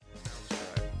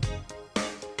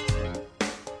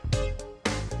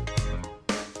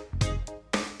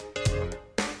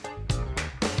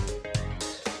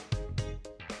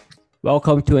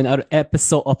Welcome to another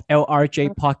episode of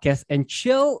LRJ Podcast and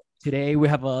Chill. Today we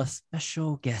have a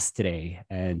special guest today,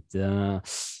 and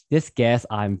this guest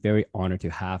I'm very honored to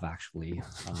have actually,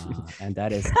 and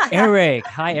that is Eric.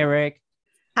 Hi, Eric.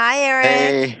 Hi, Eric.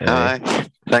 Hey, hi.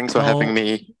 Thanks for having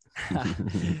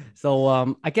So,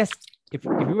 me. I guess if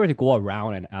we were to go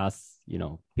around and ask,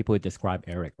 people would describe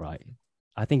Eric, right?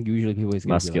 I think usually people is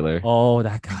gonna be like, Muscular. oh,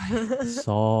 that guy,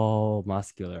 so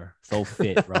muscular, so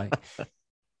fit, right?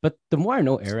 But the more I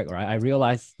know Eric, right, I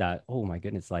realized that, oh my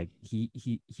goodness, like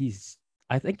he's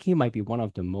I think he might be one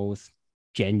of the most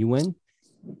genuine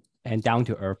and down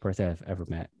to earth person I've ever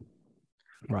met.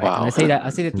 Right. And Wow. I say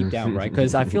that deep down, right?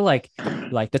 Because I feel like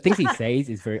the things he says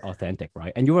is very authentic,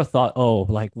 right? And you would have thought, oh,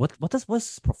 like what's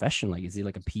his profession like? Is he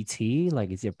like a PT? Like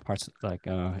is he a part like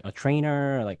a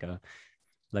trainer, like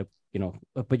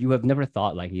but you have never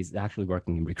thought like he's actually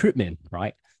working in recruitment,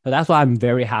 right? So that's why I'm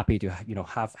very happy to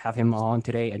have him on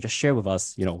today and just share with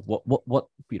us what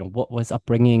was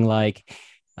upbringing like,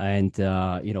 and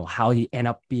how he ended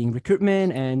up being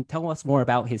recruitment, and tell us more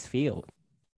about his field.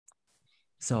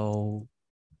 So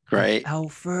Great.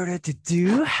 without further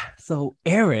ado, so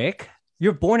Eric,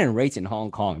 you're born and raised in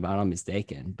Hong Kong, if I'm not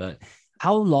mistaken, but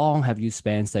how long have you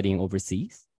spent studying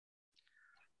overseas?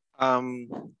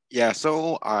 Yeah,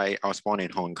 so I was born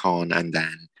in Hong Kong, and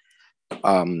then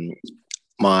um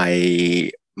my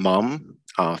mom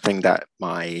think that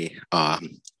my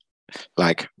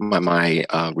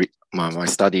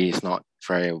study is not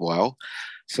very well.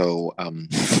 So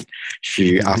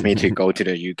she asked me to go to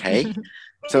the UK.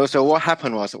 So what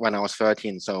happened was when I was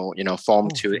 13, so form Oh,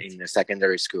 two 13. in the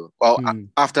secondary school. Well,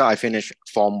 after I finished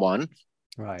form one,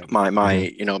 Right.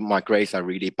 my grades are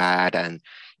really bad, and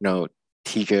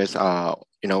teachers are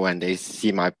when they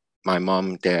see my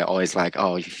mom, they're always like,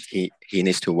 oh, he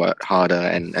needs to work harder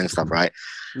and stuff, right?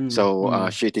 So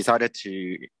she decided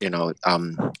to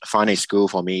find a school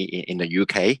for me in the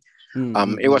UK.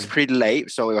 It was pretty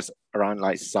late, so it was around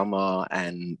like summer,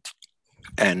 and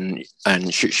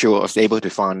she was able to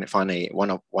find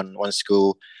one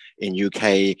school in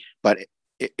UK, but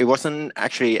it wasn't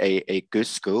actually a good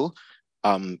school.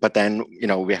 But then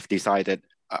we have decided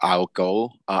I'll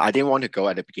go. I didn't want to go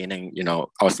at the beginning. I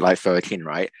was like 13,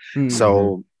 right?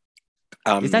 So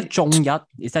is that Zhongyat?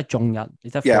 Is that Zhongyat?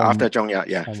 Is that yeah, form, after Zhongyat,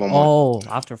 yeah, form one. oh,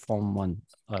 after form one.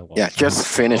 Oh, well. Yeah, just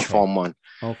finished Okay. form one.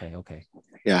 Okay.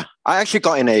 Yeah, I actually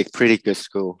got in a pretty good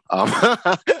school. Wow,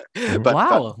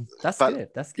 that's but good.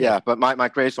 That's good. yeah, but my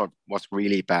grades was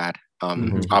really bad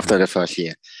after the first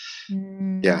year.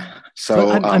 Yeah, so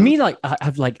I mean, like,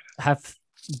 have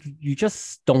you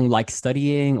just don't like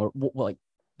studying, or what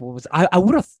was I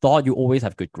would have thought you always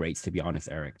have good grades, to be honest,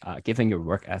 Eric, given your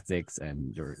work ethics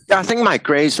and your yeah, I think my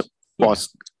grades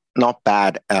was not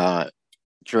bad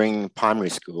during primary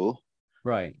school,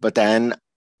 right. but then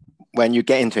when you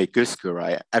get into a good school,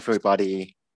 right,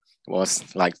 everybody was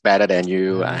like better than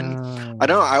you, and I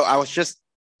don't know, I was just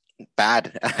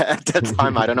bad at that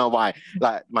time. I don't know why.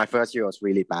 Like my first year was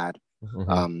really bad.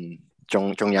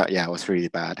 Yeah, it was really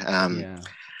bad. Yeah.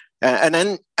 And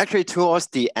then actually towards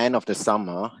the end of the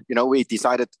summer, we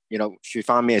decided, she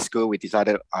found me a school. We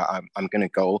decided I'm gonna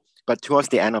go. But towards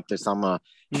the end of the summer,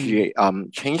 she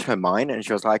changed her mind, and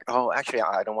she was like, "Oh, actually,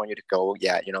 I don't want you to go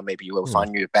yet. Maybe you will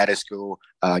find you a better school.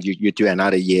 You do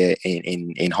another year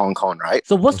in Hong Kong, right?"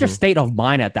 So what's your state of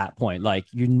mind at that point? Like,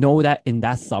 that in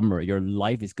that summer, your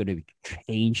life is going to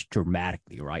change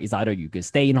dramatically, right? It's either you can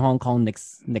stay in Hong Kong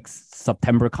next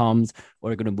September comes, or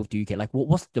you're going to move to UK. Like,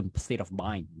 what's the state of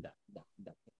mind?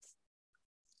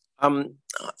 I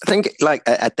think like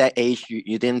at that age,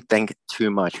 you didn't think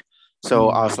too much. So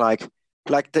I was like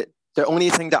the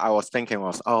only thing that I was thinking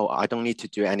was, oh, I don't need to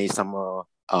do any summer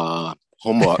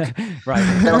homework. Right.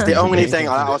 That was the only thing.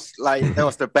 I was like, that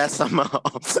was the best summer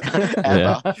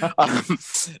ever.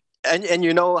 And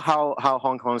you know how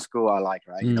Hong Kong school are like,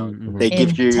 right? They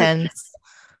give you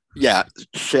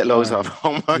shitloads of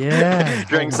homework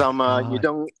during summer. God. You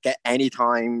don't get any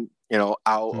time,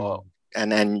 out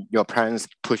and then your parents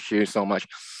push you so much.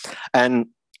 And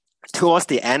towards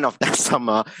the end of that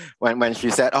summer, when she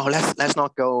said, "Oh, let's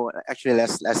not go. Actually,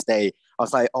 let's stay," I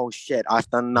was like, "Oh shit, I've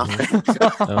done nothing."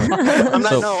 I'm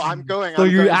like, "No, I'm going." So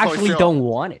I'm you going actually for sure. don't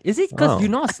want it? Is it because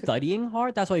you're not studying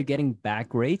hard? That's why you're getting bad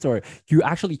grades, or you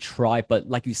actually try, but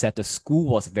like you said, the school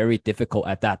was very difficult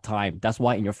at that time. That's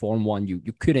why in your form one,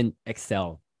 you couldn't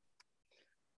excel.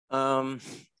 I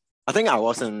think I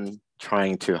wasn't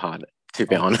trying too hard, to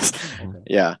be honest. Okay.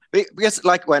 Yeah, because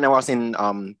like when I was in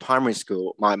primary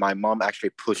school, my mom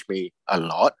actually pushed me a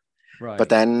lot. Right. But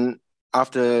then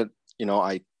after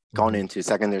I gone into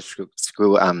secondary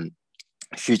school,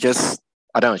 she just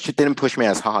I don't know, she didn't push me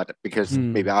as hard because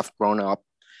maybe Mm. I've grown up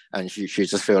and she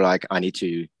just feel like I need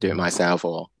to do it myself,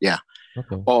 or yeah.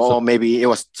 Okay. Or maybe it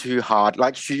was too hard.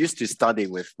 Like she used to study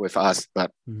with us,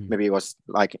 but Mm. maybe it was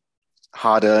like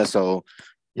harder. So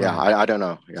yeah, Right. I don't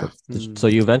know. Yeah. So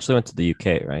you eventually went to the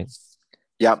UK, right?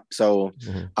 Yeah. So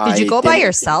Did you go by didn't-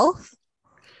 yourself?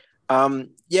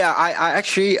 Yeah, I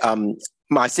actually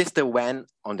my sister went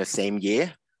on the same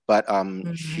year, but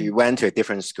she went to a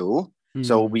different school.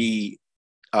 So Mm. we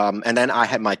and then I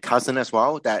had my cousin as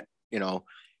well that, you know,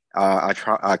 I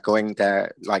try going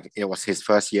there, like it was his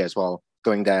first year as well,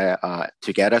 going there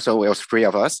together. So it was three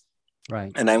of us.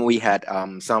 Right. And then we had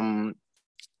some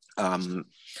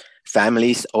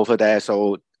families over there.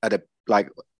 So at the like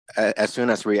as soon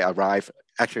as we arrived,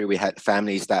 actually we had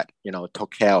families that, you know,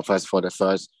 took care of us for the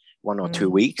first 1 or 2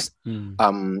 weeks.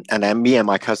 Mm. And then me and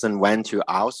my cousin went to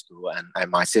our school,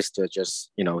 and my sister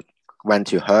just, you know, went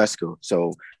to her school.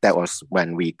 So that was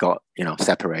when we got, you know,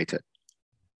 separated.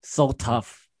 So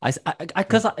tough.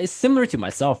 Because it's similar to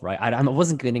myself, right? I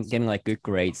wasn't getting like good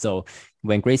grades. So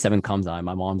when grade 7 comes on,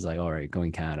 my mom's like, all right, go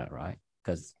in Canada, right?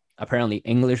 Because apparently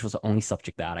English was the only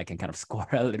subject that I can kind of score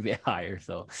a little bit higher.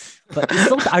 So, but it's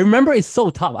so, I remember it's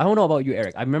so tough. I don't know about you,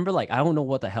 Eric. I remember like, I don't know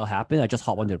what the hell happened. I just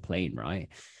hopped onto the plane, right?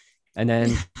 And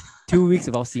then 2 weeks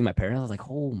without seeing my parents, I was like,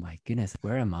 oh my goodness,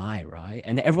 where am I, right?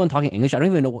 And everyone talking English, I don't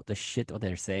even know what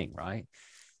they're saying, right?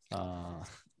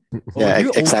 Yeah, were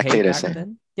you exactly okay the back same.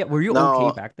 then? Yeah, were you No.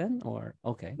 okay back then, or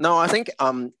okay? No, I think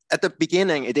at the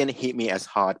beginning it didn't hit me as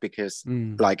hard because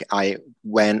Mm. like I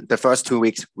went the first 2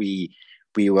 weeks we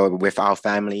were with our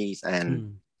families,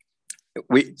 and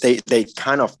they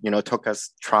kind of, you know, took us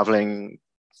traveling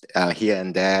here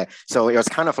and there. So it was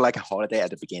kind of like a holiday at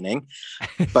the beginning.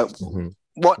 But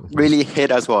what really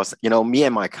hit us was, you know, me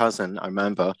and my cousin, I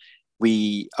remember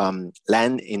we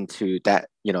land into that,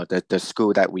 you know, the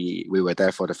school that we were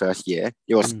there for the first year.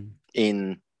 It was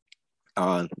in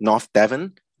North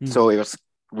Devon. So it was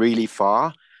really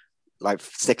far, like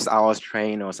 6 hours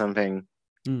train or something.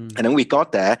 And then we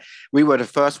got there. We were the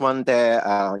first one there.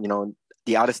 You know,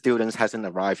 the other students hasn't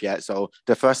arrived yet. So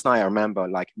the first night I remember,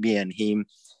 like me and him,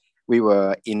 we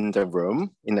were in the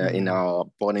room in our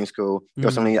boarding school. It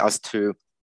was only us two.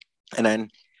 And then,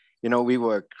 you know, we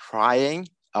were crying.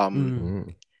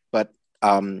 But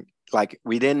like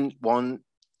we didn't want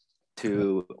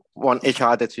each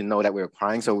other to know that we were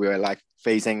crying. So we were like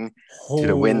facing to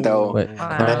the window.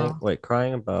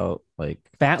 Crying about like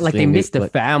like they missed the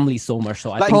family so much.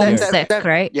 So I Like think homesick,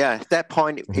 right? Yeah, at that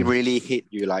point it really hit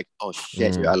you, like, oh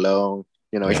shit, you're alone.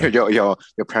 You know, your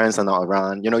parents are not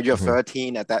around. You know, you're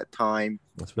 13 at that time.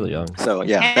 That's really young. So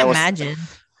yeah, Can't that was imagine.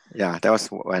 yeah, that was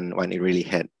when it really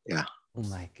hit. Yeah. oh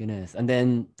my goodness. And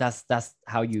then that's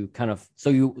how you kind of, so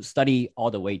you study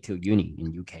all the way to uni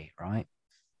in UK, right?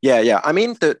 Yeah. I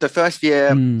mean, the first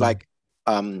year, like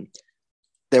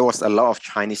there was a lot of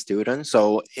Chinese students,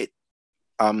 so it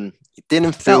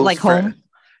didn't feel Felt like home.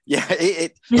 Yeah,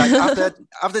 it like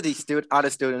after the other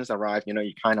students arrived, you know,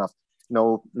 you kind of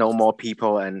know more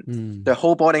people, and the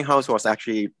whole boarding house was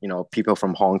actually, you know, people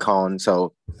from Hong Kong.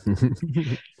 So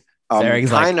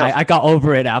Eric's like, I got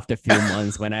over it after a few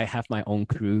months when I have my own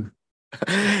crew.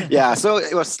 Yeah, so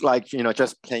it was like, you know,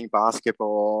 just playing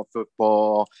basketball,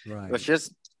 football. Right. It was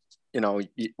just, you know,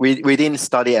 we didn't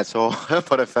study at all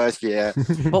for the first year.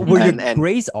 But were your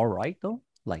grades all right though?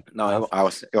 Like no, it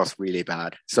was really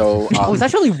bad. So oh, it's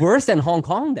actually worse than Hong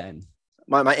Kong then.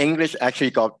 My English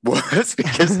actually got worse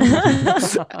because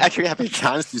I actually have a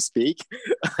chance to speak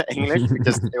English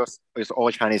because it was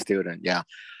all Chinese student. Yeah.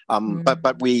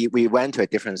 But we went to a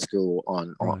different school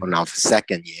on our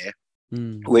second year,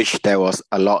 which there was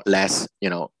a lot less,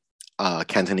 you know,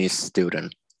 Cantonese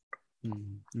student.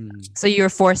 So you were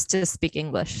forced to speak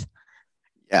English.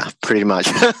 Yeah, pretty much.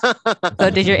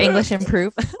 So did your English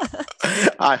improve?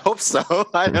 I hope so.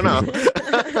 I don't know.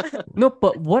 No,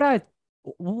 but what I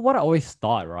always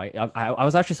thought, right? I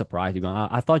was actually surprised. You know,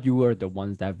 I thought you were the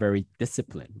ones that are very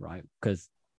disciplined, right? Because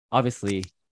obviously,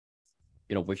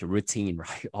 you know, with your routine,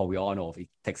 right? Oh, we all know it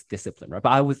takes discipline, right?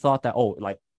 But I would thought that, oh,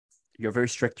 like you're very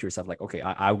strict to yourself. Like, okay,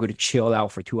 I'm going to chill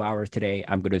out for 2 hours today.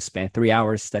 I'm going to spend 3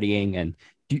 hours studying. And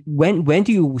when would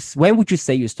you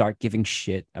say you start giving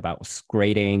shit about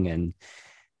grading and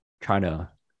trying to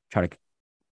kind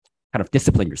of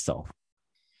discipline yourself?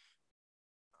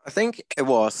 I think it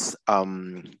was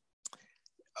when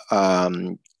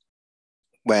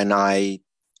I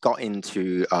got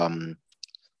into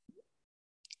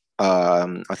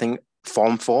I think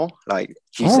Form 4, like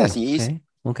GCSEs.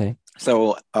 Okay.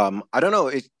 So I don't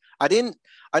know. I don't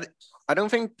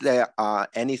think there are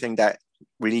anything that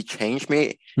really changed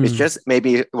me. It's just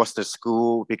maybe it was the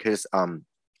school because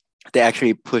they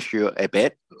actually push you a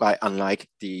bit, like unlike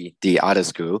the other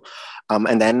school.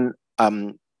 And then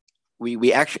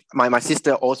we actually my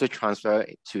sister also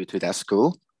transferred to that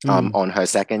school on her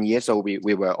second year, so we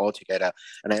were all together.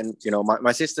 And then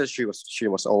my sister, she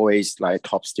was always like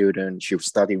top student. She would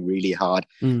study really hard.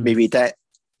 Maybe that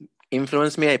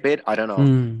influenced me a bit. I don't know,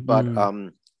 but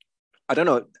I don't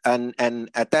know. And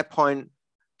at that point,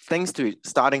 things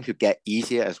starting to get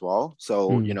easier as well. So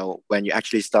when you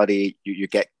actually study, you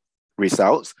get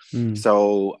results.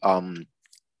 So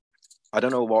I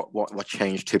don't know what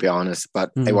changed, to be honest,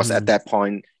 but it was at that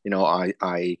point,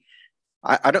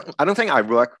 I don't think I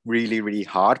worked really, really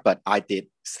hard, but I did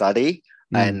study,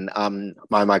 and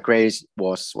my grades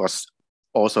was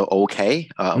also okay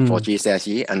for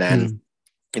GCSE. And then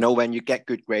when you get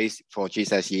good grades for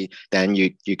GCSE, then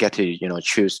you get to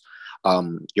choose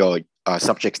your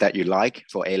subjects that you like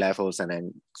for A levels, and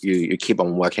then you keep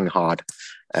on working hard.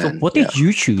 And, so what did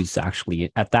you choose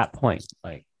actually at that point?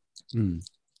 Like,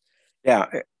 yeah,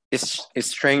 it's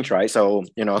strange, right? So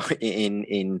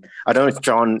in I don't know,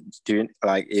 John, do you,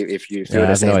 like if you feel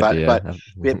the same, but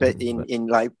in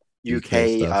like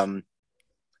UK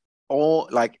all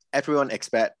like everyone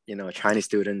expect Chinese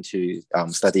student to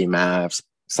study maths,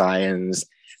 science,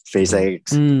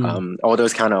 physics, all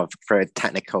those kind of very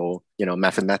technical,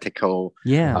 mathematical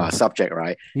subject,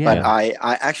 right? But I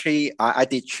actually I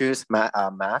did choose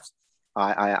math.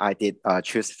 I did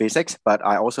choose physics, but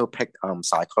I also picked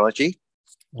psychology.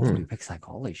 You pick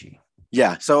psychology.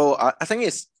 Yeah, so I think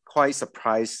it's quite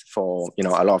surprise for a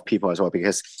lot of people as well,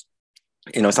 because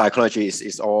psychology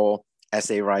is all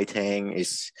essay writing,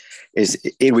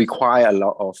 it require a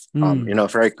lot of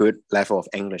very good level of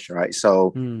English, right?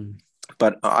 So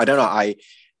but I don't know,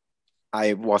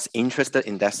 I was interested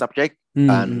in that subject,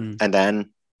 and then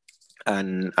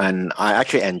I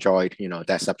actually enjoyed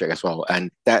that subject as well,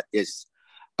 and that is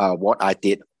what I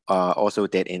did also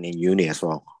did in uni as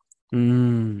well. So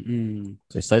you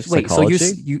studied Wait, psychology?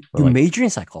 so you major in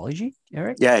psychology,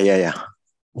 Eric? Yeah.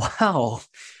 Wow,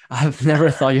 I've never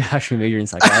thought you actually major in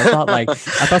psychology.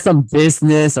 I thought some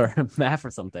business or math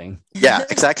or something. Yeah,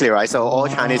 exactly right. So all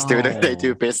Chinese students, they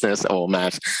do business or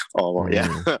math or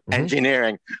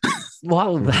engineering.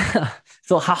 Wow.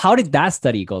 So how did that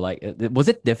study go? Like, was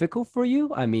it difficult for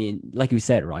you? I mean, like you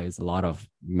said, right? It's a lot of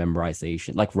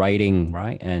memorization, like writing,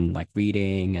 right? And like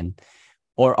reading,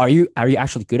 or are you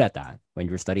actually good at that when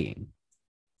you're studying?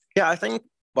 Yeah, I think.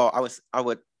 Well, I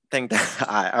would think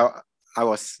that I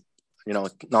was,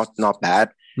 not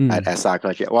bad at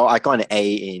psychology. Well, I got an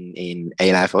A in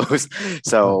A levels,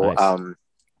 so nice.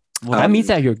 Well, that means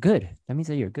that you're good. That means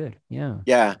that you're good. Yeah.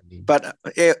 Yeah, but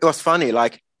it was funny.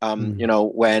 Like,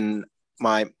 when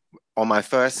on my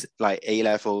first like A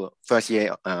level first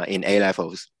year in A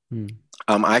levels,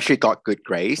 I actually got good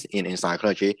grades in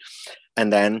psychology,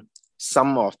 and then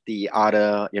some of the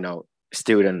other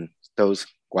students, those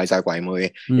鬼仔鬼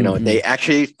妹, they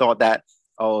actually thought that,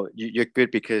 oh, you're good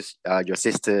because your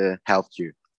sister helped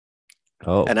you.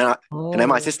 Oh. And then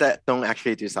my sister don't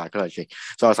actually do psychology,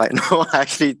 so I was like, no, I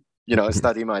actually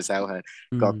study myself and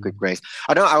got good grades.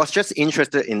 I was just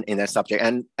interested in that subject,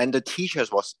 and the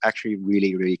teachers was actually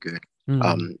really, really good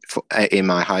in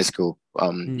my high school,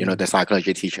 the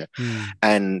psychology teacher.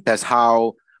 And that's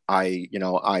how I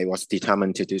was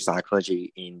determined to do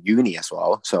psychology in uni as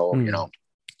well. So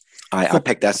I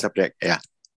picked that subject. Yeah.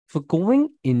 So going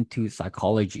into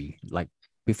psychology, like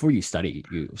before you study,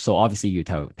 so obviously you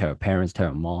tell your parents, tell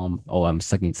your mom, oh, I'm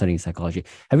studying psychology.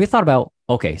 Have you thought about,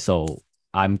 okay, so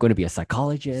I'm going to be a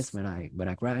psychologist when I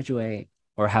graduate,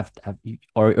 or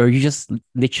or you just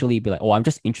literally be like, oh, I'm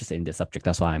just interested in this subject,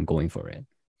 that's why I'm going for it?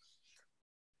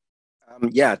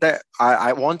 That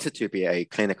I wanted to be a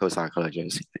clinical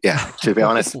psychologist. Yeah, to be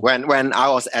honest, when I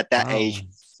was at that age,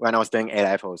 when I was doing A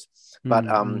levels, but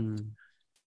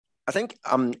I think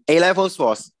A levels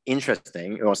was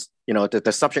interesting. It was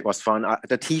the subject was fun.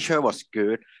 The teacher was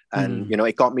good, and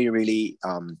it got me really.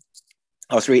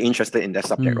 I was really interested in that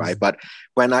subject, right? But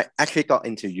when I actually got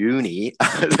into uni,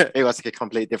 it was a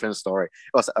completely different story.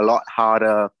 It was a lot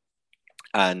harder,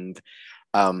 and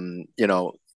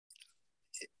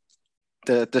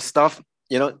the stuff,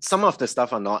 some of the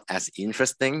stuff are not as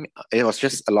interesting. It was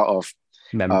just a lot of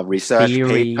research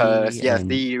papers,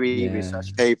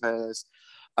 research papers.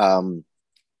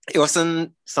 It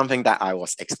wasn't something that I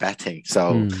was expecting.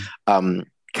 So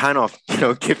kind of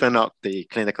given up the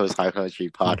clinical psychology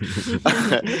part.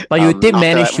 But you did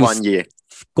manage to 1 year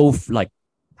go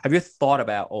have you thought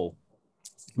about, oh,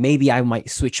 maybe I might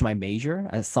switch my major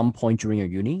at some point during your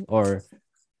uni, or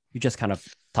you just kind of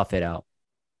tough it out?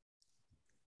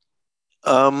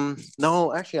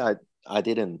 No, actually, I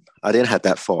didn't have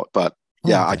that thought, but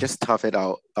yeah, I just tough it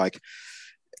out. Like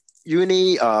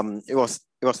uni, it was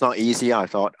not easy. I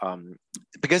thought,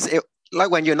 because it like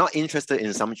when you're not interested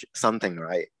in something,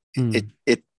 right?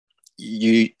 It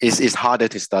it's harder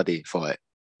to study for it.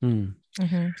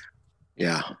 Mm-hmm.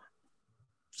 Yeah.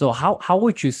 So how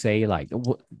would you say like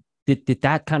did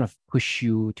that kind of push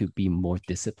you to be more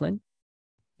disciplined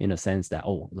in a sense that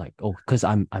because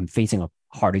I'm facing a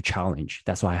harder challenge,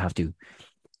 that's why I have to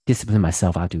discipline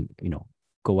myself. I have to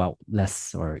go out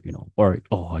less or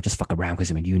I just fuck around because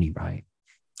I'm in uni, right?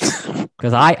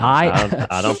 Because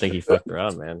I don't think he fucked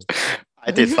around, man. I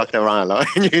did fuck around a lot.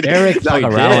 Eric fuck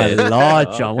around a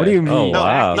lot, John. What do you mean? Oh,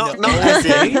 wow. No,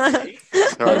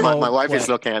 sorry, my wife is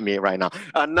looking at me right now.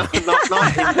 Not in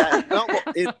that,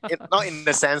 not in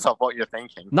the sense of what you're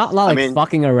thinking. Not like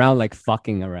fucking around, like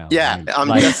fucking around. Yeah, right? I'm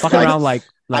like just fucking around, like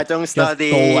I don't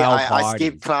study. I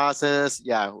skip classes.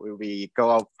 Yeah, we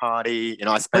go out party.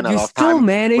 I spend a lot of time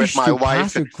with my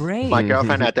wife, my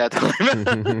girlfriend at that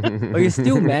time. But you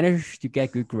still managed to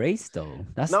get good grades, though.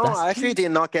 That's I actually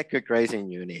did not get good grades in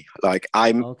uni. Like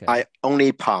I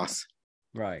only pass.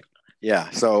 Right. Yeah.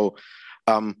 So,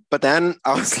 but then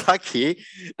I was lucky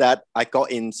that I got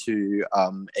into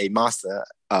a master.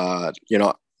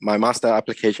 My master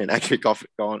application actually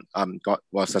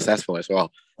was successful as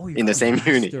well. In the same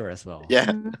uni as well.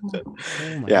 Yeah.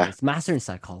 Goodness. Master in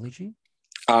psychology?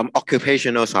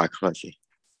 Occupational psychology.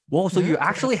 Whoa, so you're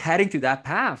actually heading to that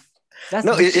path. That's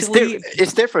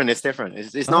it's different.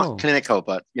 It's not clinical,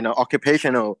 but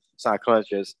occupational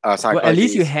psychologist. Well, at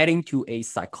least you're heading to a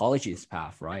psychologist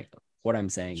path, right? What I'm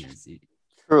saying is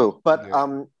true. But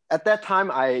at that time,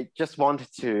 I just wanted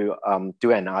to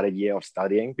do another year of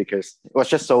studying because it was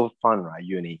just so fun, right?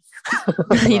 Uni.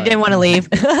 You didn't want to leave.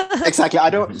 Exactly. I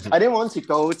didn't want to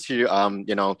go to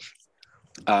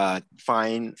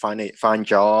find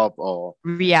job or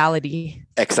reality.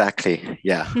 Exactly.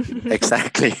 Yeah.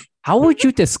 Exactly. How would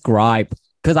you describe?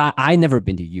 Because I never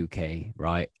been to UK,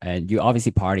 right? And you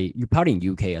obviously party in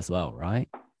UK as well, right?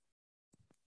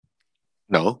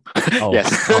 No.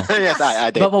 Yes. Yes,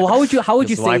 I did. But how would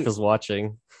you say? Wife is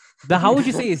watching. But how would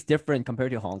you say it's different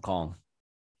compared to Hong Kong?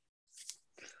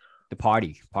 The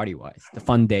party wise, the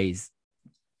fun days.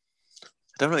 I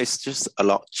don't know. It's just a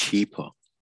lot cheaper.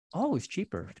 Oh, it's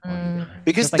cheaper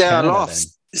because there are a lot of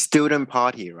student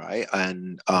party, right?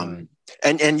 And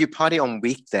and you party on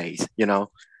weekdays,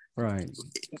 Right.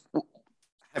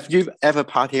 Have you ever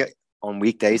partied on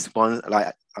weekdays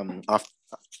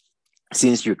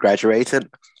since you graduated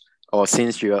or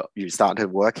since you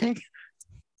started working?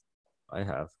 I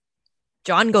have.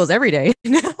 John goes every day.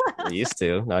 I used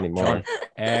to, not anymore.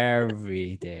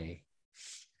 Every day.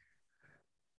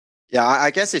 Yeah,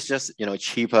 I guess it's just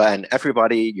cheaper, and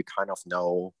everybody you kind of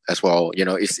know as well.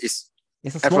 It's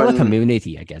a smaller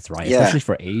community, I guess, right? Yeah. Especially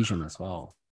for Asian as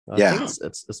well. I think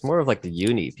it's more of like the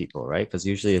uni people, right? Because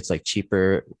usually it's like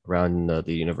cheaper around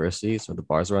the universities or the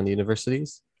bars around the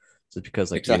universities. So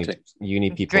because like exactly.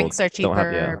 uni people drinks are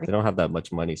cheaper. They don't have that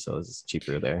much money, so it's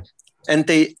cheaper there. And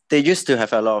they used to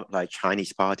have a lot of like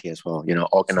Chinese party as well,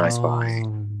 organized by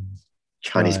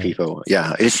Chinese people.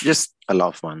 Yeah, it's just a lot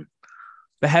of fun.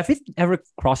 But have it ever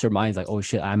crossed your mind like, oh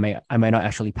shit, I might not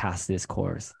actually pass this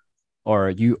course, or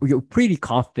you're pretty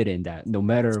confident that no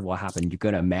matter what happened, you're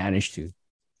gonna manage to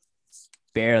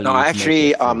barely. No,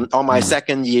 actually, on my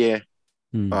second year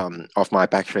of my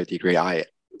bachelor degree, I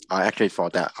actually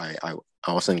thought that I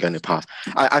wasn't going to pass.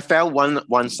 I failed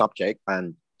one subject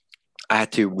and I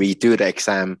had to redo the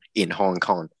exam in Hong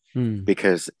Kong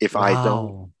because if I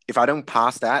don't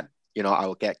pass that, I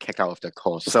will get kicked out of the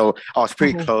course. So I was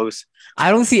pretty close. I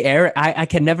don't see Eric. I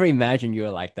can never imagine you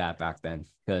were like that back then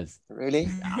because really,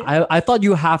 I thought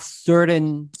you have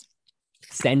certain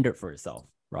standard for yourself,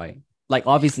 right? Like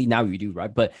obviously now you do,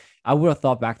 right? But I would have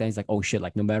thought back then it's like, oh shit,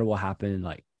 like no matter what happened,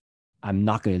 like I'm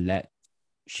not gonna let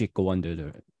shit go under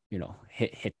the,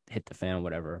 hit the fan or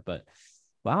whatever. But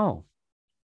wow.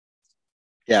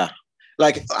 Yeah.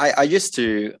 Like I used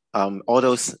to all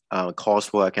those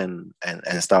coursework and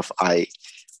stuff, I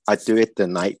do it the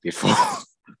night before.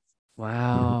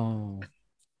 Wow.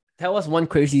 Tell us one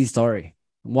crazy story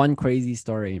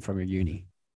from your uni.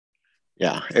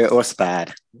 Yeah, it was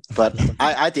bad, but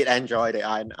I did enjoy it.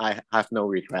 I have no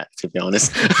regret, to be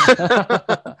honest.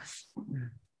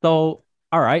 So,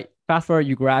 all right, fast forward,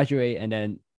 you graduate and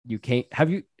then you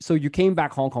came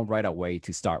back Hong Kong right away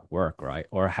to start work, right?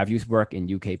 Or have you worked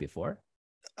in UK before?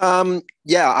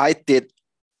 Yeah, I did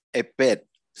a bit.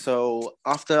 So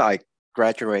after I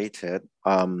graduated,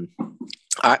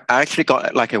 I actually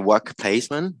got like a work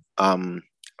placement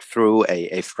through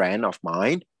a friend of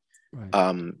mine.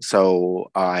 Right.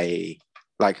 So I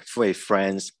like for a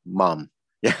friend's mom.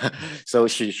 Yeah. So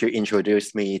she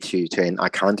introduced me to an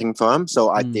accounting firm. So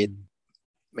I did Mm.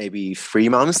 maybe 3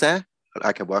 months there,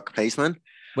 like a work placement.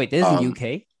 Wait, this is in Um,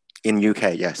 UK? in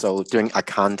UK, yeah. So doing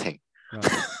accounting. Right.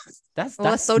 Well, that's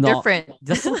That's so not different.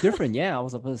 that's so different. Yeah, I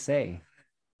was about to say.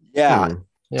 Yeah.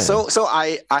 Yeah. So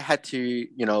I had to,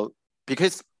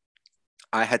 because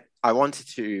I wanted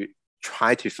to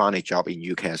try to find a job in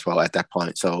UK as well at that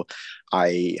point. So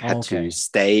I had to Okay.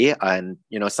 stay, and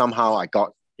somehow I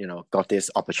got this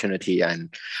opportunity,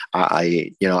 and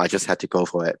I just had to go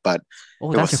for it. But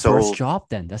Oh, it that's was your first so, job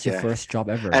then. That's your yeah. first job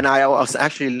And ever. I was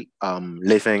actually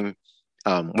living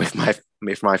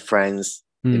with my friends,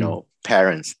 Mm.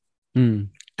 parents Mm.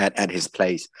 at his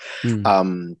place.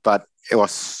 Mm. But it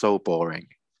was so boring.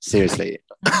 Seriously,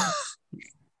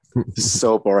 Mhm.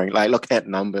 so boring. Like look at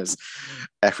numbers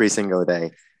every single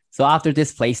day. So after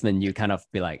this placement, you kind of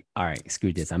be like, all right,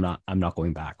 screw this. I'm not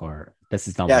going back, or this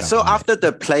is not Yeah. what I So wanted. after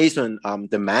the placement,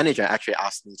 the manager actually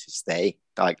asked me to stay.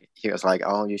 Like he was like,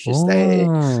 "Oh, you should stay.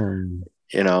 Oh.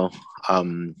 You know,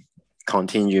 um,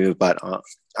 continue." But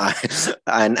I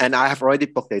and I have already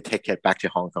booked a ticket back to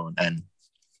Hong Kong, and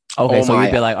Okay, all so you'd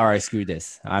my be like, all right, screw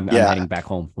this. I'm yeah, heading back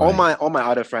home. all Right. my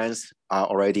other friends are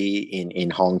already in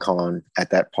Hong Kong at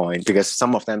that point, because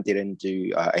some of them didn't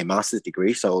do a master's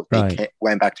degree, so they Right.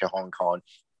 went back to Hong Kong.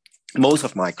 Most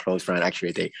of my close friends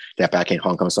actually they're back in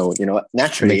Hong Kong, so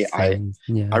naturally Makes sense.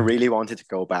 I Yeah. really wanted to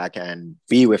go back and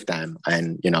be with them,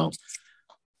 and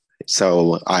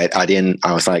so I didn't.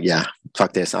 I was like, yeah,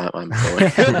 fuck this, I'm going.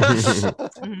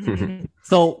 Mhm.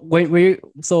 So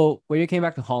when you came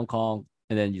back to Hong Kong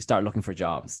and then you start looking for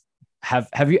jobs,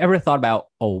 have you ever thought about,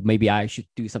 oh, maybe I should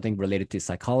do something related to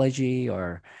psychology,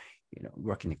 or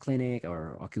work in a clinic,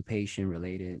 or occupation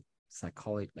related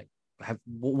psychology? Like,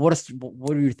 what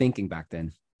are you thinking back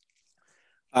then?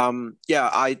 Yeah,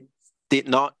 I did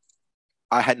not.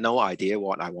 I had no idea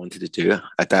what I wanted to do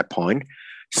at that point.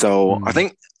 So I Mm.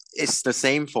 think it's the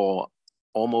same for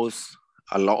almost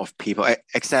a lot of people,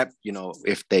 except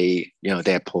if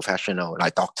they're professional,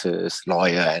 like doctors,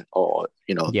 lawyer, or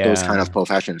those kind of Yeah.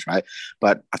 professions, right?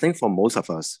 But I think for most of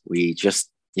us, we just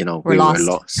We're we were lost.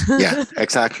 lost. Yeah,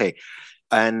 exactly.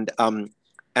 And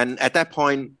at that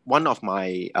point, one of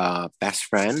my best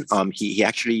friend, he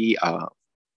actually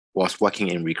was working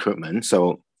in recruitment.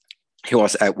 So he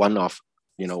was at one of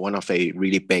a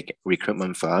really big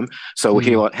recruitment firm. So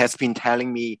he Mm. has been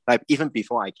telling me, like even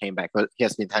before I came back, but he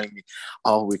has been telling me,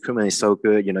 oh, recruitment is so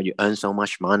good. You earn so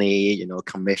much money.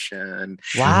 Commission.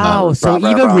 Wow. Mhm. So Blah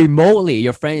blah even blah. remotely,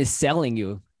 your friend is selling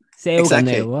you. Sale 緊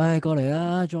你， Exactly. 喂，過嚟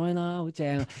啦，join 啦，好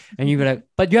正。And you be like,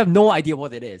 but you have no idea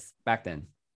what it is back then.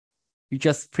 You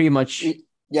just pretty much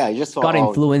Yeah, you just thought, got oh,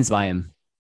 influenced by him.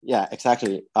 yeah,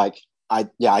 exactly. Like I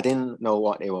didn't know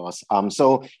what it was.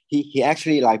 So he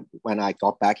actually, like when I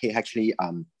got back, he actually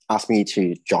asked me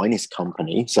to join his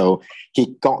company. So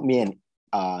he got me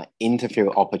an interview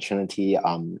opportunity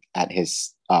at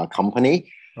his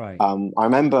company. Right. I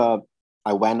remember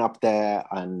I went up there,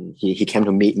 and he came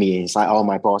to meet me. He's like, "Oh,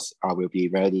 my boss will be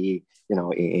ready,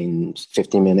 in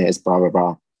 15 minutes." Blah blah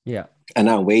blah. Yeah. And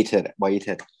I waited,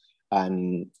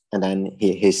 and then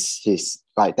his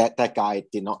like that guy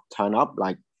did not turn up.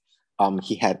 Like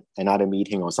he had another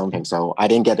meeting or something, so I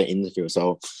didn't get the interview.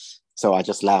 So I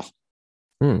just left.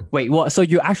 Wait, what? So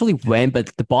you actually went, but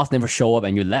the boss never showed up,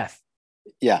 and you left.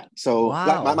 Yeah. So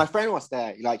like Wow. my friend was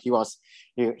there. Like he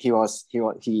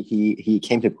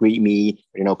came to greet me.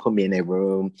 Put me in a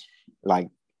room, like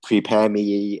prepare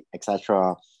me,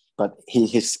 etc. But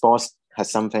his boss has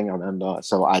something, I remember.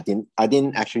 So I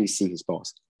didn't actually see his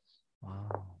boss.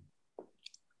 Wow.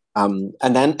 And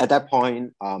then at that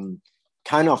point,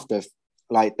 kind of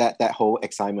that whole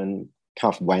excitement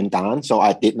kind of went down. So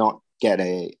I did not get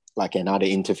another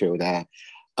interview there.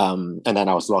 And then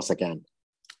I was lost again.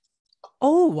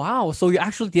 Oh, wow. So you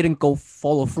actually didn't go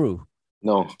follow through.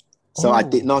 No. So I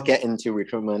did Oh. not get into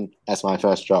recruitment as my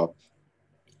first job.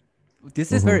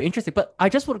 This is very interesting. But I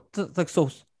just want to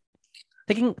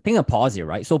taking a pause here,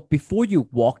 right? So before you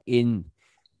walk in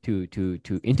to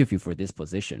interview for this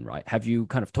position, right? Have you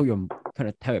kind of tell your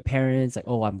parents like,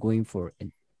 oh, I'm going for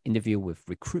an interview with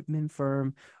recruitment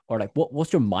firm, or like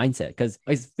what's your mindset? Because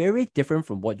it's very different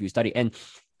from what you study. And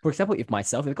for example, if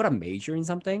I got a major in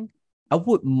something, I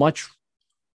would much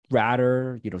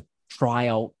rather try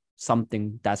out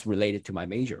something that's related to my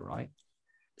major, right?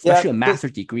 Especially a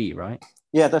master's degree, right?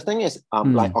 Yeah, the thing is,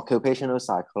 like occupational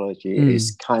psychology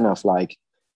is kind of like,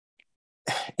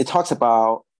 it talks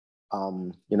about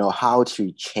how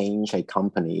to change a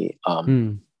company.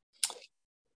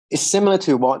 It's similar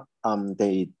to what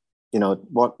they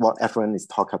what everyone is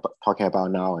talking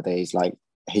about nowadays, like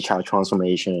HR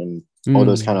transformation, all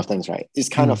those kind of things, right? It's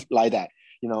kind of like that.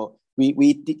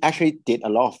 We actually did a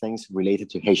lot of things related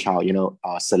to HR.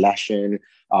 Selection,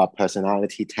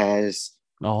 personality tests.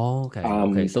 Oh,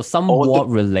 okay. So somewhat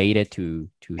related to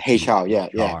HR, yeah.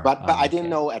 HR. But I didn't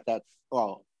know at that.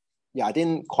 Well, yeah, I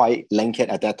didn't quite link it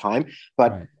at that time.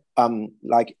 But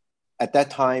like at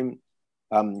that time,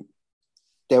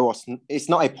 it's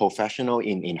not a professional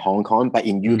in Hong Kong, but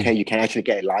in UK you can actually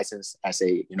get a license as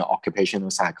a occupational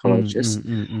psychologist,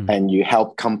 and you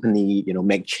help company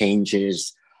make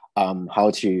changes,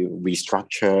 how to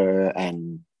restructure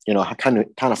and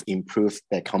kind of improve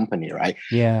their company, right?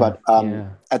 Yeah. But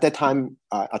at that time,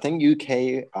 I think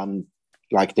UK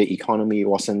like the economy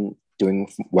wasn't doing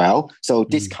well, so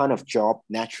this kind of job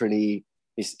naturally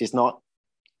is not.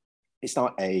 It's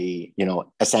not a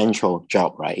essential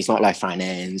job, right? It's not like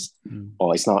finance,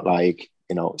 or it's not like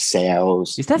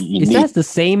sales. Is that the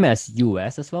same as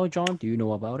US as well, John? Do you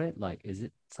know about it? Like, is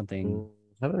it something?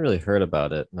 I haven't really heard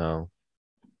about it, no.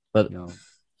 But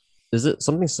is it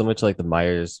something similar to like the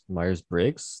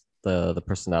Myers-Briggs, the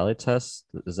personality test?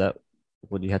 Is that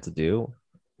what you had to do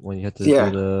when you had to do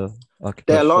the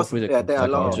occupational? There are a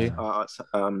lot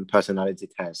of personality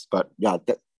tests, but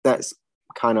that's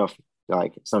kind of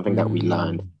like something that we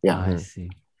learned. Yeah, I see.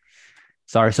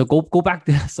 Sorry. So go back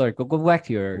to go back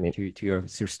to your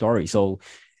story. So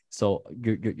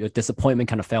your disappointment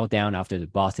kind of fell down after the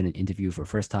Boston interview for the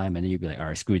first time, and then you'd be like, all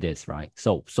right, screw this, right?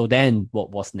 So then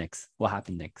what's next? What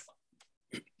happened next?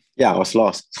 Yeah, I was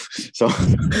lost. So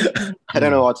I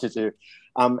don't know what to do.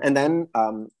 And then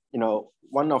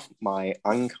one of my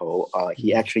uncle,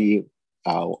 he actually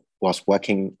was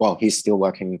working. Well, he's still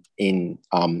working in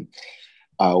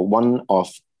one of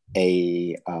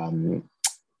a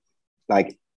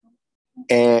like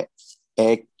air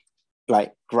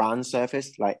like ground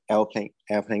service, like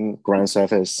airplane ground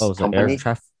service company.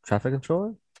 Traffic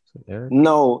controller?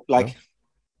 No, like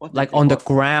on the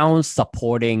ground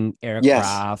supporting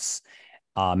aircrafts,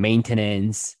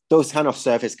 maintenance. Those kind of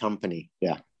service company.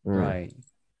 Yeah. Right.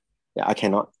 Yeah, I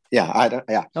cannot. Yeah, I don't.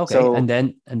 Yeah. Okay. So, and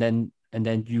then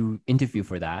you interview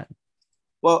for that.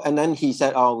 Well, and then he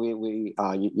said, "Oh,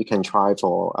 you can try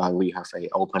for. We have an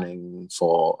opening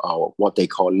for what they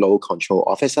call low control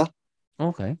officer."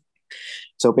 Okay.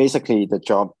 So basically, the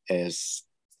job is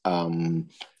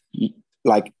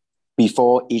like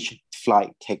before each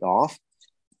flight take off,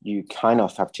 you kind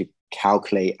of have to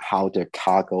calculate how the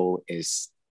cargo is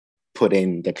put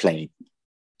in the plane.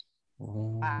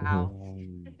 Wow.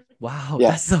 Wow. Yeah.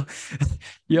 That's so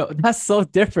that's so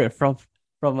different from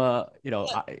a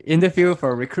interview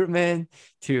for recruitment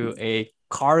to a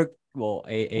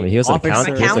he was an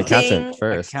accountant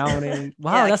first. Accounting.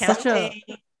 Wow, that's such a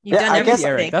You've done everything.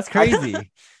 Eric, that's crazy.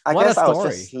 I guess I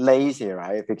was just lazy,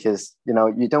 right? Because you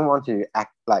don't want to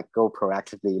go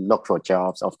proactively look for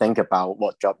jobs or think about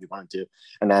what job you want to do,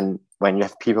 and then when you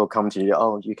have people come to you,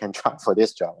 oh, you can try for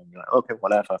this job, and you're like, okay,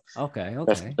 whatever. Okay.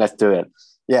 Let's do it.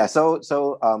 Yeah. So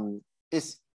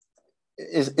it's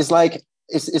like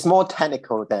it's more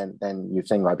technical than you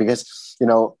think, right? Because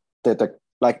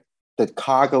the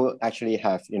cargo actually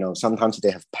have sometimes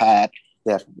they have pad.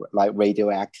 They have like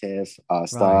radioactive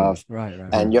stuff, right.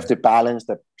 And you have to balance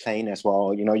the plane as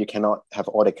well. You cannot have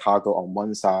all the cargo on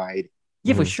one side.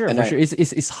 Yeah, for sure.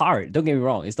 It's hard. Don't get me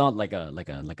wrong. It's not like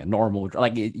a normal.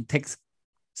 Like it takes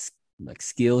like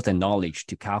skills and knowledge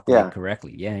to calculate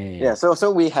correctly. Yeah.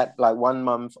 So we had like 1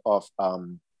 month of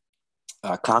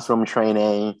classroom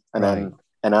training, and then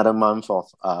another month of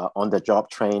on the job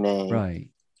training. Right.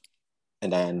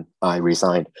 And then I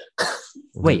resigned.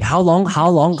 Wait, how long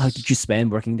did you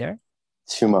spend working there?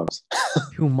 2 months.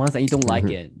 2 months, and you don't like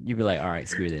it. You'd be like, all right,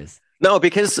 screw this. No,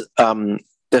 because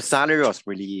the salary was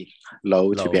really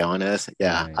low, to be honest.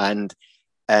 Yeah. Right.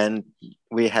 And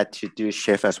we had to do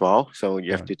shift as well. So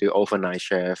you have to do overnight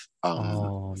shift.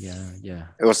 Yeah.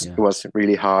 It was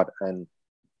really hard. And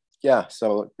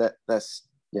so that's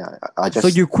I just. So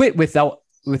you quit without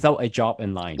a job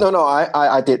in line? No,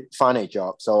 I did find a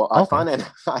job. So I found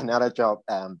another job,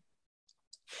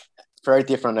 very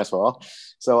different as well.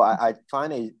 So I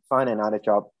find another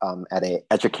job at a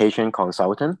education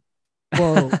consultant.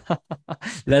 Whoa.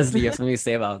 Leslie, you have something to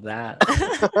say about that?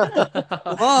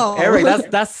 Whoa.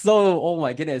 Eric, that's so, oh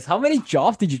my goodness. How many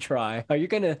jobs did you try? Are you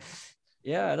gonna,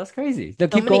 that's crazy. No,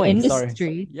 keep going. Industries.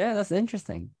 Sorry. Yeah, that's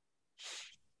interesting.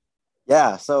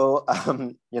 Yeah, so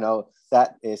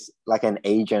that is like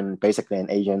basically an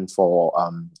agent for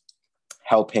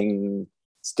helping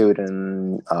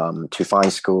students to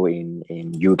find school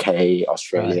in UK,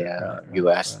 Australia,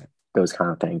 US, those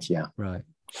kind of things. Yeah. Right.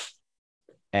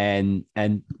 and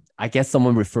I guess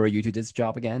someone refer you to this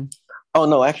job again. Oh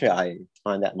no, actually I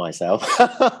find that myself.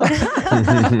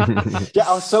 Yeah,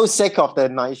 I was so sick of the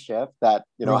night shift that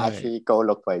I Right. actually go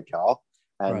look for a job,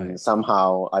 and Right.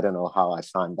 somehow I don't know how I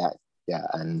found that.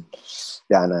 And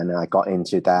then I got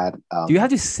into that. Do you have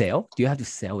to sell? Do you have to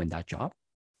sell in that job?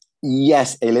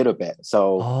 Yes, a little bit.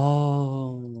 So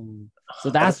Oh, so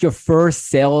that's your first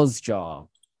sales job.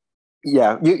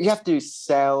 yeah, you have to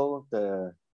sell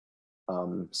the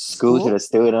school to the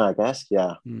student, I guess.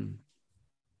 Yeah. Hmm.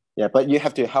 Yeah, but you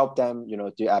have to help them,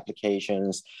 do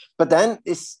applications. But then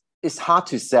it's hard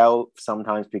to sell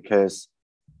sometimes because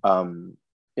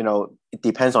it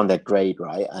depends on their grade,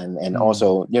 right? And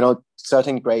also,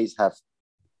 certain grades have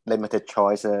limited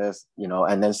choices,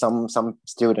 and then some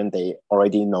student they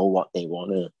already know what they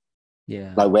want to,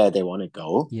 Yeah. like where they want to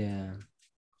go. Yeah.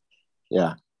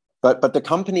 Yeah. But the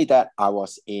company that I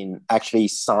was in actually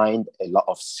signed a lot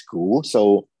of school.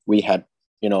 So we had,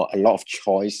 a lot of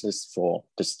choices for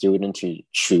the student to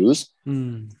choose.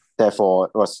 Hmm. Therefore,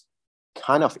 it was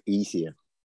kind of easier.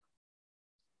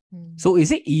 So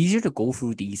is it easier to go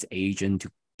through these agents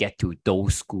to get to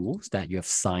those schools that you have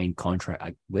signed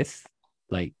contract with?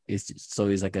 Like it's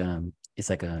like a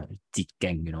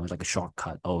gang, it's like a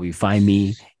shortcut. Oh, you find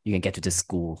me, you can get to this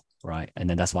school, right? And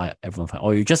then that's why everyone find. Oh,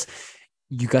 you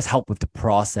guys help with the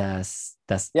process.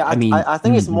 That's I mean, I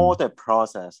think it's more the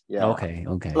process. Yeah. Okay.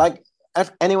 Like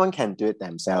anyone can do it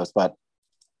themselves, but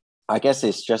I guess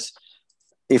it's just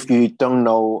if you don't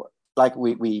know, like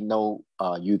we know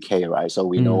UK, right? So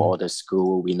we know all the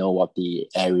school, we know what the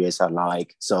areas are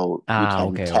like, so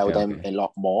we can tell them a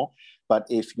lot more. But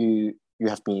if you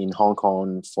have been in Hong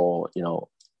Kong for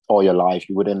all your life,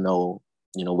 you wouldn't know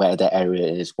where the area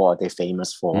is, what are they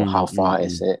famous for, how far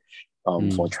is it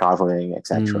for traveling,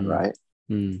 etc. Right?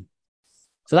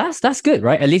 So that's good,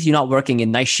 right? At least you're not working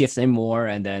in night shifts anymore,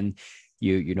 and then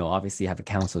you obviously have a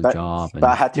council job. But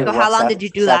I had to. So how long did you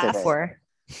do that for?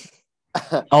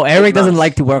 Oh, Eric doesn't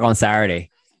like to work on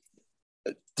Saturday.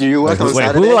 Do you work on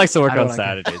Saturday? Who likes to work on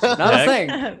Saturdays? Not a thing.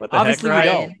 Obviously, heck, we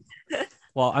don't.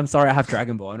 Well, I'm sorry, I have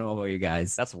Dragon Ball. I don't know about you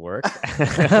guys. That's work.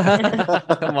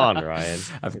 Come on, Ryan.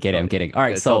 I'm kidding. All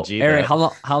right, so Eric,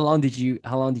 how long did you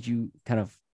kind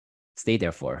of stay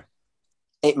there for?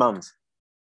 8 months.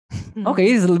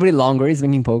 Okay, it's a little bit longer. It's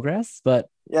making progress, but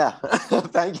yeah,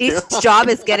 thank you. Each job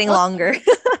is getting longer.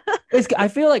 I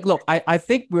feel like, look, I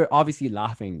think we're obviously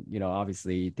laughing,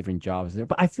 obviously different jobs there,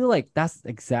 but I feel like that's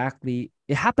exactly,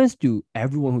 it happens to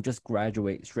everyone who just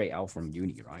graduate straight out from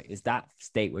uni, right? It's that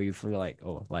state where you feel like,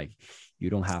 oh, like you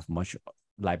don't have much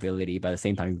liability, but at the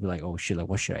same time, you feel like, oh shit, like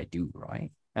what should I do,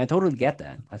 right? And I totally get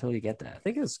that. I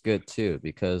think it's good too,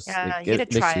 because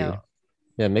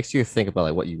it makes you think about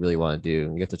like what you really want to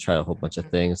do. You get to try a whole bunch of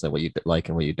things and what you like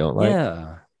and what you don't like.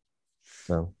 Yeah.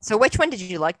 So which one did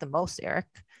you like the most, Eric?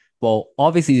 Well,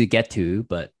 obviously you get to,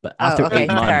 but after 8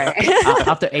 months,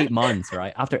 after 8 months,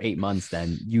 right? After 8 months,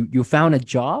 then you found a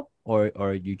job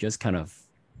or you just kind of.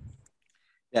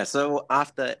 Yeah. So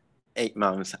after 8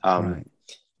 months, I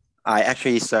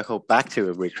actually circled back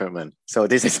to recruitment. So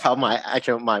this is how my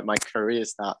career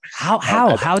started.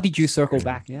 How did you circle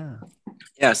back? Yeah.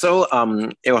 Yeah. So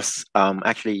it was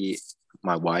actually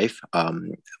my wife.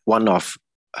 One of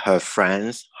her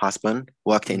friend's husband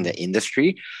worked in the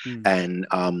industry, and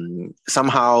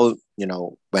somehow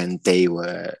when they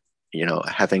were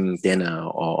having dinner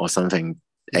or something,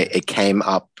 it came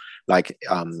up like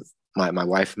my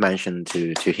wife mentioned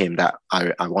to him that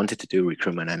I wanted to do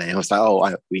recruitment, and he was like, oh,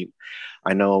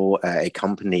 I know a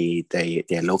company,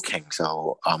 they're looking.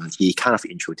 So he kind of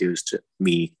introduced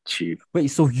me to. Wait,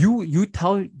 so you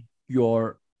tell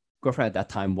your girlfriend at that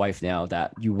time, wife now,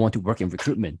 that you want to work in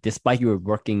recruitment despite you were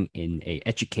working in a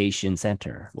education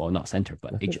center? Well, not center,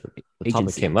 but agency. The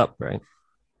topic came up, right?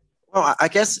 Well, I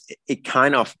guess it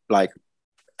kind of like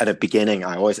at the beginning,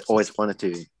 I always wanted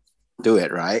to do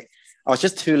it, right? I was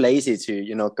just too lazy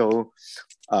to go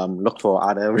look for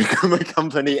other recruitment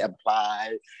company,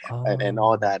 apply, and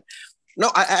all that. No,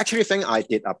 I actually think I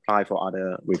did apply for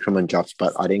other recruitment jobs,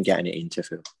 but I didn't get any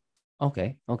interview.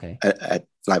 Okay. At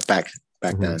like back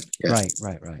then. Yes.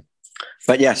 Right.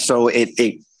 But yeah, so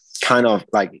it kind of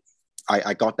like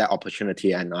I got that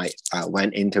opportunity and I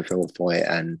went interview for it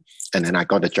and then I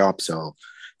got the job. So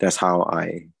that's how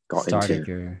I started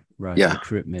into your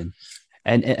recruitment.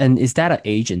 And is that an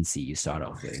agency you start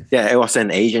off with? Yeah, it was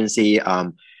an agency.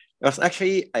 It was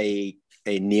actually a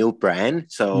new brand.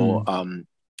 So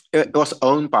it was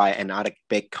owned by another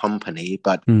big company,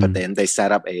 but then they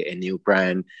set up a new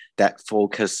brand that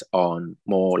focused on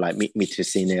more like mid to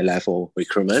senior level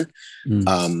recruitment.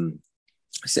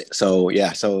 So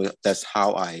that's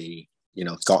how I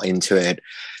got into it.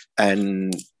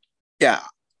 And yeah,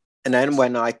 and then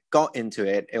when I got into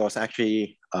it, it was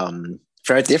actually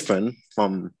very different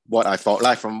from what I thought,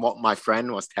 like from what my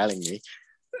friend was telling me.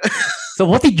 So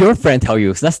what did your friend tell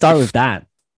you? So let's start with that.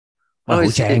 Oh, 好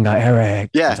正㗎 Eric，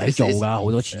 Yeah, 唔使做㗎，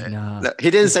好多錢啊。 he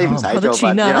didn't say 唔使做,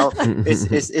 but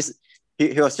it's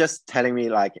he was just telling me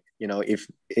like, if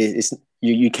it's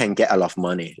you can get a lot of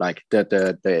money. Like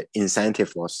the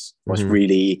incentive was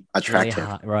really attractive.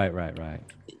 Right.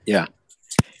 Yeah,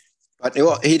 but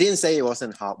he didn't say it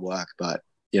wasn't hard work, but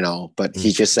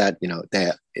he just said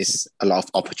there is a lot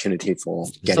of opportunity for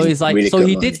getting. So it's like, really so good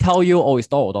he money. did tell you, it's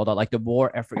all like the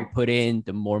more effort you put in,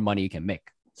 the more money you can make.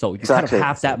 So you Exactly. kind of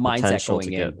have that mindset Potential going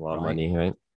to in, get a lot of right? money,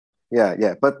 right?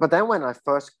 Yeah. But then when I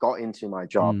first got into my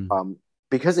job,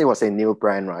 because it was a new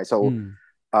brand, right? So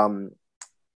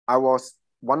I was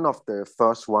one of the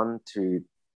first one to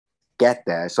get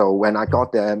there. So when I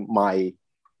got there,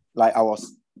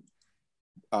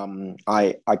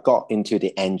 I got into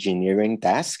the engineering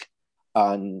desk,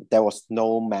 and there was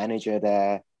no manager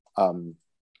there.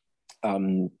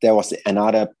 There was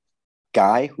another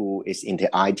guy who is in the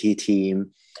IT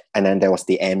team, and then there was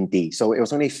the MD. So it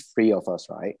was only 3 of us,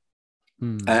 right?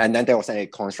 And then there was a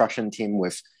construction team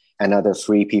with another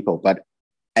 3 people. But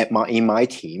in my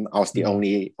team, I was the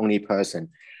only person.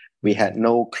 We had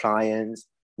no clients,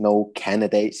 no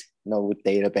candidates, no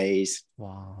database.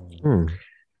 Wow.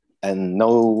 And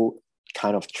no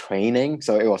kind of training.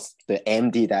 So it was the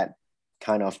MD that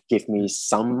kind of give me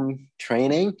some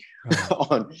training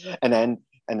on. And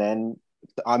then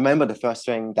I remember the first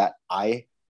thing that I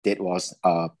did was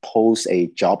post a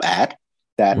job ad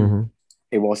that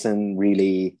it wasn't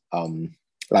really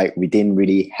like we didn't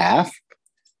really have.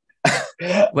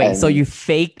 Wait, so you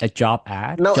faked a job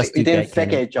ad? No, just we to didn't get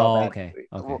fake a job ad. Okay.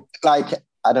 Like,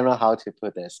 I don't know how to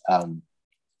put this.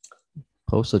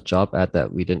 Post a job ad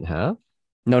that we didn't have?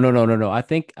 No. I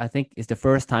think it's the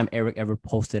first time Eric ever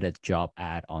posted a job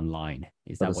ad online.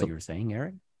 Is that what you were saying,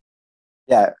 Eric?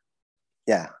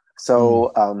 Yeah.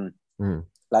 So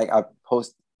like I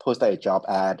posted a job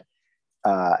ad,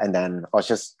 and then I was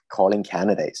just calling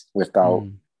candidates without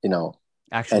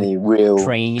actually any real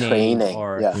training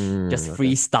or just okay.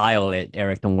 freestyle it.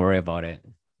 Eric, don't worry about it.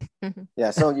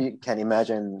 Yeah, so you can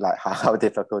imagine like how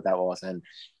difficult that was, and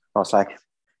I was like,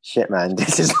 shit, man,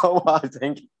 this is not what I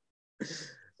think.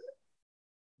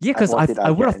 Yeah, because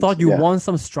I would have thought you want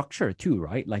some structure too,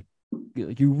 right? Like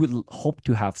you would hope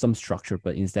to have some structure,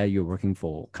 but instead you're working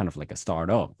for kind of like a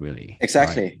startup, really.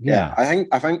 Exactly. Right? Yeah.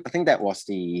 I think that was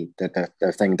the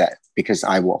thing, that because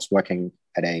I was working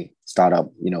at a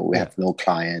startup, we have no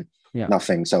client,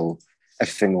 nothing, so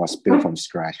everything was built from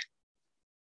scratch.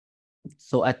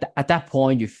 So at that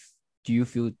point, do you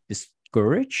feel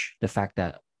discouraged? The fact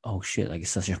that, oh shit, like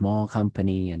it's such a small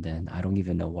company, and then I don't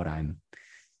even know what I'm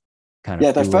kind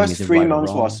of the doing. first 3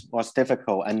 months was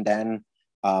difficult, and then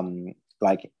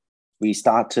like we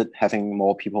started having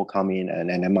more people come in, and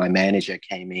then my manager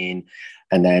came in,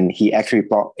 and then he actually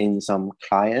brought in some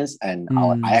clients, and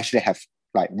I actually have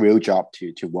like real job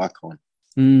to work on.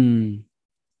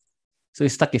 So you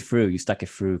stuck it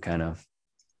through kind of.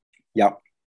 Yep.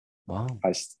 Wow.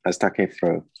 I stuck it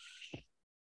through.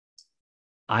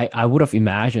 I would have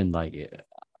imagined, like,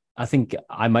 I think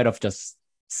I might have just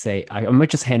I might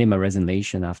just hand in my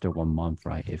resignation after 1 month,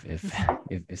 right?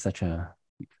 If such a.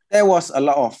 There was a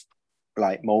lot of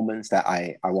like moments that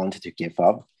I wanted to give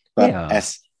up, but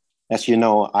as you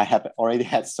know, I have already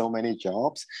had so many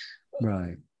jobs,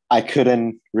 right? I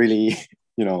couldn't really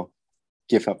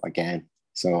give up again,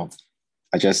 so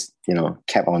I just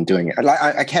kept on doing it. Like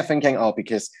I kept thinking,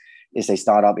 because it's a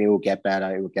startup, it will get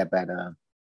better.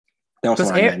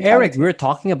 Because Eric, we were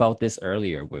talking about this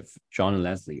earlier with John and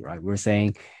Leslie, right? We're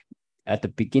saying at the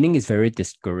beginning it's very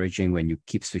discouraging when you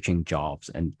keep switching jobs,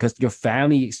 and because your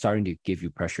family is starting to give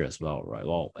you pressure as well, right?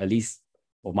 Well, at least,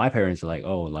 my parents are like,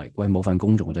 like, 喂，冇份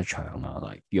工做得長啊,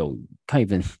 like, yo, can't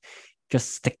even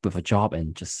just stick with a job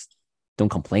and just don't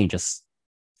complain, just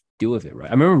deal with it, right?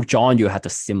 I remember, John, you had the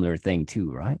similar thing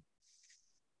too, right?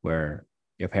 Where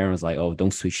your parents like,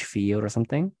 don't switch field or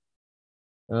something.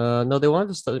 No, they wanted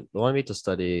me to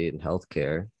study in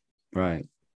healthcare. Right.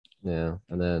 Yeah,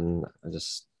 and then I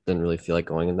just didn't really feel like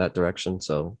going in that direction,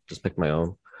 so just picked my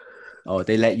own. Oh,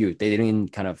 they let you? They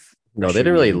didn't kind of. No, they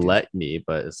didn't really let me,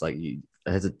 but it's like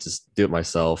I had to just do it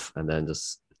myself, and then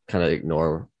just kind of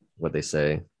ignore what they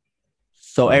say.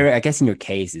 So Eric, I guess in your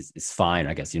case, it's fine.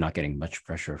 I guess you're not getting much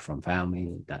pressure from family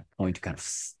at that point to kind of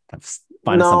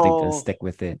find something to stick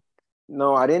with it.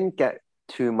 No, I didn't get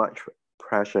too much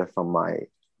pressure from my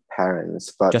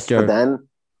parents, but just your then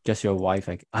just your wife?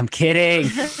 Like, I'm kidding.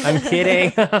 I'm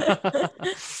kidding.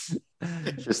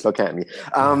 Just look at me.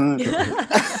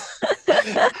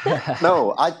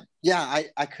 No,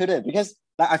 I couldn't because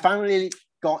like, I finally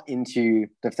got into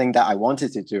the thing that I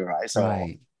wanted to do, right? So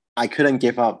Right. I couldn't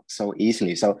give up so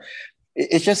easily. So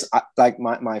it's just like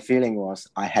my feeling was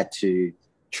I had to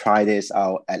try this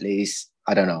out at least,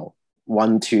 I don't know,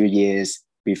 1-2 years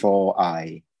before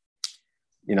I,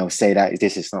 say that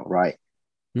this is not right.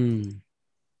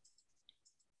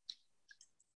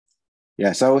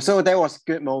 Yeah, so there was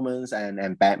good moments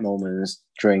and bad moments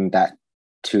during that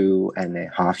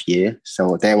 2.5 years.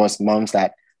 So there was months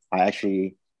that I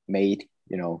actually made,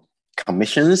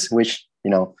 commissions, which,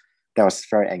 that was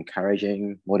very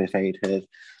encouraging, motivated.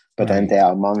 But then there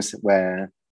are months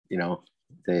where,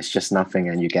 there's just nothing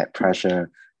and you get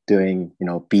pressure doing,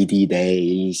 BD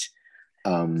days.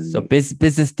 So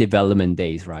business development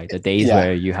days, right? The days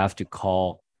where you have to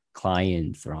call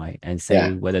clients, right? And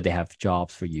say whether they have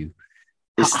jobs for you.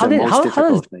 How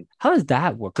does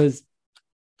that work? Because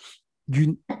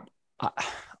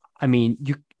I mean,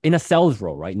 you in a sales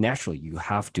role, right? Naturally, you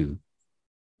have to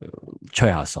吹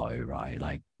下水, right?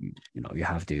 Like you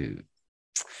have to.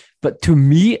 But to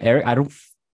me, Eric,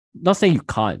 not saying you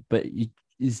can't, but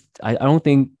I don't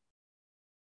think.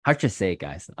 How should I say it,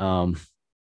 guys?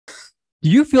 Do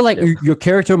you feel like your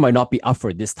character might not be up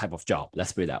for this type of job?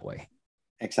 Let's put it that way.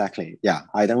 Exactly. Yeah,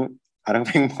 I don't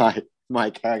think my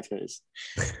character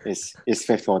is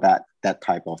fit for that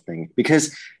type of thing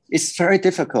because it's very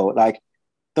difficult. Like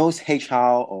those HR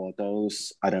or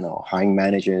those, I don't know, hiring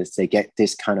managers, they get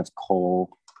this kind of call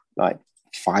like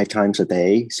 5 times a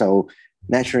day. So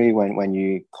naturally when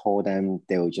you call them,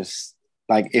 they will just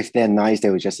like, if they're nice, they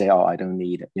will just say, oh, I don't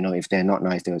need it. If they're not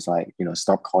nice, they was like,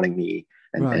 stop calling me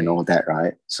and all that,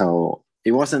 right? So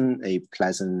it wasn't a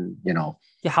pleasant,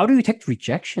 Yeah, how do you take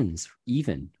rejections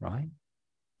even, right?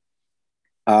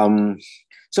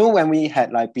 So when we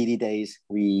had like BD days,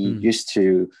 we used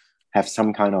to have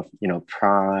some kind of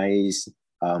prize.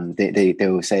 They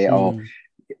will say,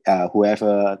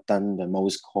 whoever done the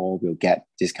most call will get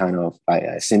this kind of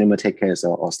like cinema tickets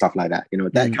or stuff like that.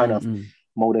 That kind of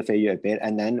motivate you a bit.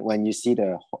 And then when you see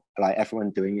like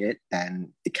everyone doing it,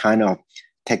 then it kind of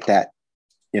take that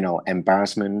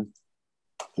embarrassment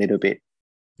a little bit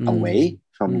away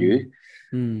from you.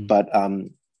 But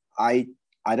I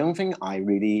don't think I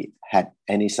really had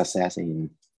any success in,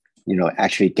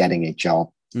 actually getting a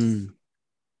job.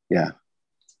 Yeah.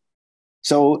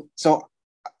 So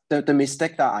the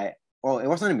mistake that it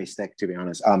wasn't a mistake, to be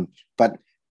honest. But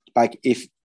like if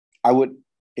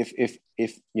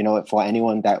for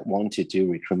anyone that want to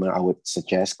do recruitment, I would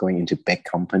suggest going into big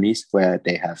companies where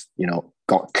they have,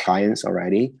 got clients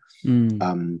already.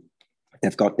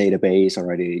 They've got database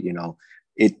already,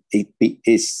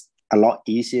 it's a lot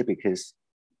easier because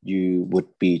you would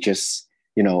be just,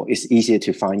 it's easier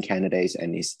to find candidates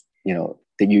and it's,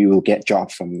 that you will get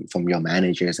jobs from your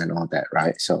managers and all that,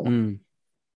 right? So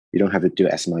you don't have to do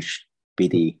as much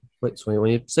BD. Wait, so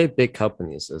when you say big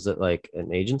companies, is it like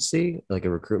an agency, like a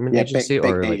recruitment agency,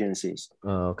 big or agencies?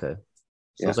 Like, oh, okay.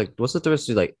 So it's like, what's the difference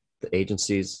between like the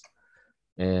agencies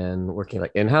and working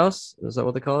like in-house? Is that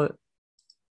what they call it?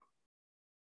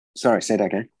 Sorry, say that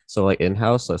again. So like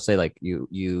in-house, so say like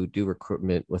you do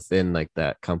recruitment within like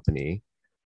that company.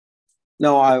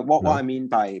 No, what I mean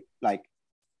by like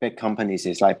big companies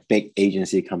is like big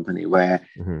agency company where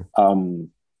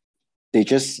they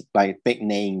just like big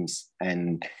names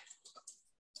and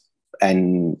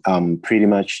pretty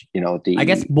much I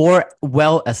guess more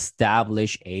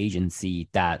well-established agency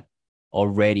that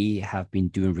already have been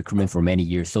doing recruitment for many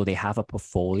years, so they have a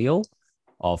portfolio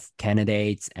of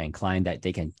candidates and clients that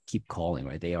they can keep calling,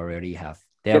 right? They already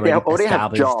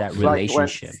established that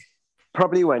relationship. Like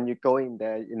probably when you go in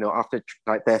there, after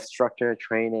like their structured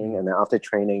training, and then after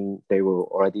training, they will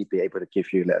already be able to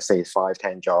give you, let's say,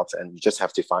 5-10 jobs, and you just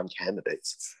have to find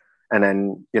candidates. And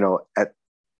then,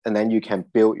 and then you can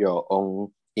build your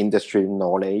own industry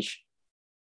knowledge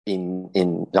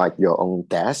in like your own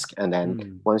desk. And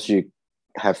then once you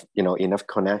have, enough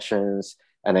connections,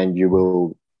 and then you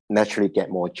will naturally get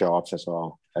more jobs as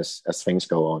well as things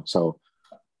go on. So,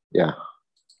 yeah.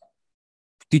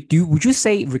 Would you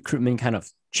say recruitment kind of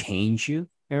changed you,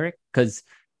 Eric? Because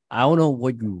I don't know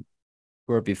what you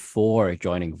were before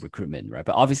joining recruitment, right?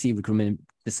 But obviously recruitment,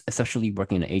 especially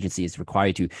working in an agency, is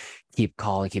required to keep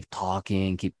calling, keep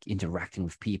talking, keep interacting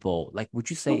with people. Like, would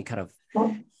you say it kind of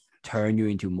turned you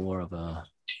into more of a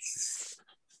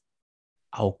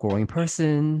outgoing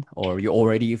person, or you're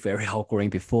already very outgoing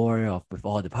before with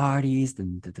all the parties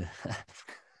and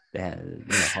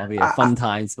probably the fun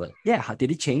times? But yeah,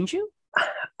 did it change you?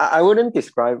 I wouldn't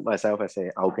describe myself as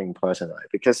an outgoing person, right?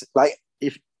 Because like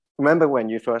if remember when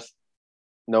you first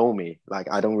know me, like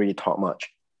I don't really talk much.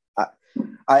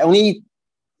 I only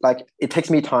like it takes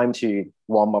me time to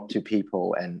warm up to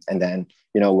people, and then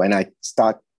when I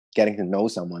start getting to know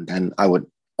someone, then I would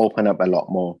open up a lot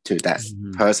more to that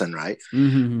person, right?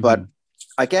 But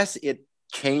I guess it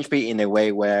changed me in a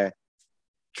way where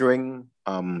during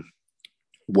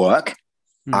work,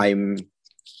 I'm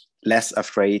less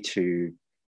afraid to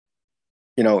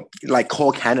like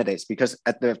call candidates, because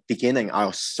at the beginning I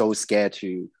was so scared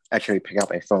to actually pick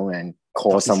up a phone and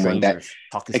call someone that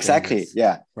exactly,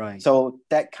 yeah, right. So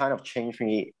that kind of changed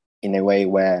me in a way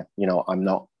where I'm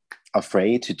not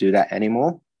afraid to do that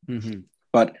anymore.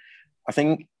 But I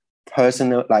think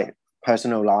personal life,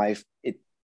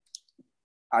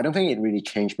 I don't think it really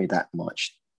changed me that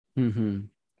much.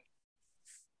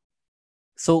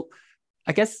 So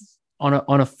I guess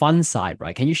on a fun side,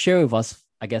 right, can you share with us,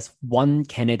 I guess, one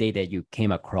candidate that you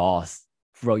came across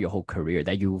throughout your whole career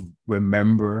that you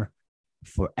remember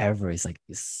forever? It's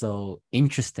so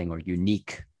interesting or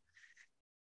unique.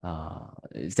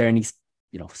 Is there any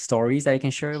stories that you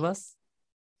can share with us?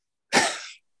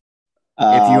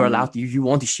 If you're allowed to, if you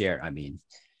want to share, I mean,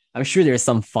 I'm sure there's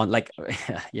some fun, like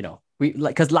we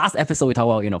like, because last episode we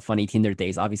talked about funny Tinder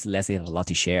days. Obviously, Leslie has a lot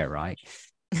to share, right?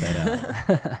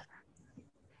 But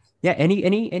yeah,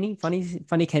 any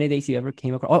funny candidates you ever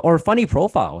came across, or funny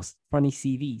profiles, funny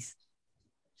CVs?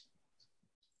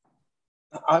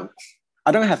 I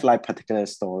don't have like particular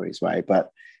stories, right? But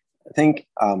I think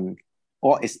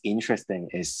what is interesting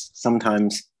is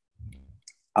sometimes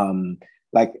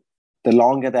like the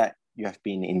longer that you have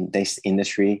been in this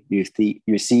industry,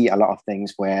 you see a lot of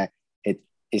things where it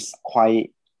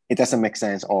doesn't make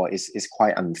sense, or is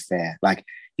quite unfair. Like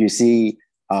you see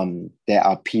there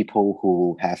are people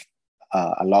who have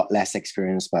a lot less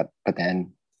experience, but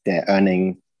then they're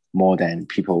earning more than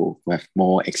people who have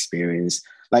more experience.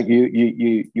 Like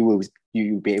you will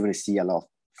be able to see a lot of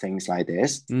things like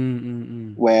this,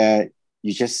 where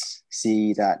you just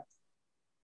see that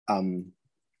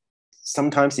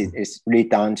sometimes it's really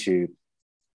down to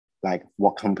like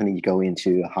what company you go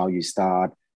into, how you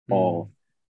start, or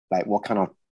like what kind of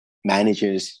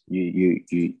managers you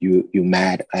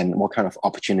met, and what kind of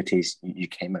opportunities you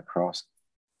came across.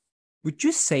 Would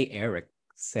you say, Eric,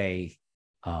 so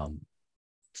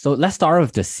let's start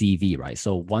with the CV, right?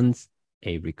 So once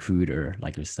a recruiter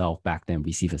like yourself back then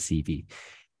receive a CV,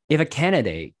 if a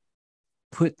candidate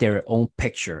put their own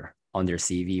picture on their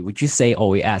CV, would you say,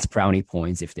 oh, it adds brownie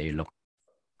points if they look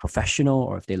professional,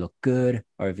 or if they look good,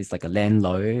 or if it's like a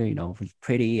landlawyer,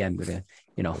 pretty, I'm gonna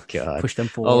push them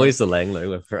forward? Always the landlawyer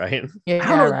with Brian. Yeah, I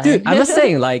don't know, right. Dude, I'm just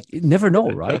saying, like, you never know,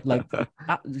 right? Like,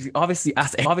 obviously,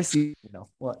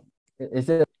 what is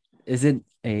it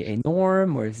a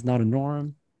norm, or is it not a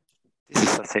norm?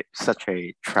 This is such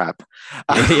a trap.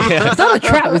 It's not a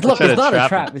trap. It's not a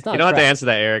trap. It's not. You don't have to answer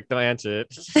that, Eric. Don't answer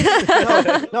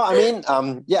it. No, I mean,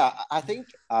 yeah, I think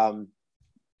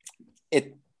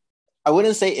it. I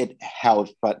wouldn't say it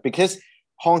helped, but because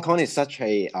Hong Kong is such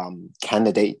a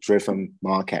candidate-driven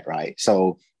market, right?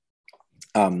 So,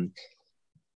 every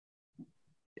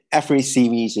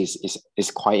CV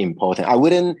is quite important. I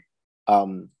wouldn't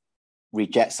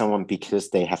reject someone because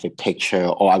they have a picture,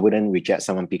 or I wouldn't reject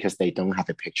someone because they don't have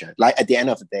a picture. Like at the end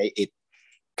of the day, it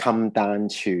comes down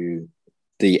to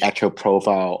the actual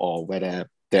profile, or whether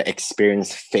the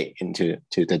experience fit into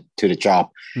the job.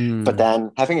 But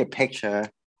then having a picture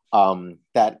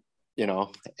that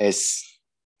is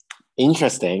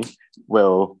interesting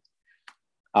will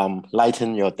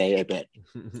lighten your day a bit.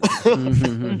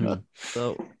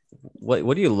 So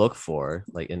what do you look for,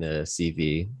 like, in a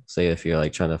CV? Say if you're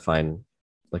like trying to find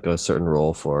like a certain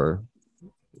role for,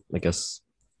 I guess,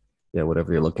 yeah,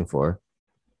 whatever you're looking for.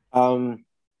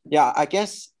 Yeah, I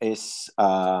guess it's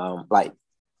like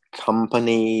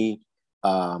company,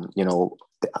 are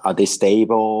they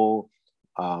stable?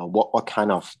 What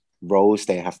kind of roles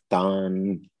they have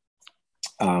done,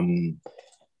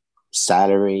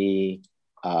 salary.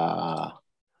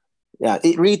 Yeah,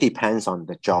 it really depends on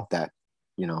the job that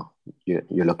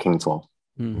you're looking for.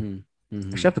 Actually,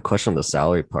 I have a question on the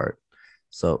salary part.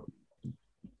 So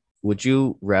would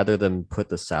you rather them put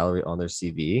the salary on their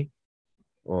CV,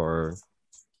 or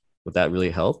would that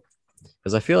really help?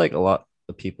 Because I feel like a lot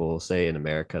of people, say in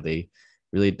America, they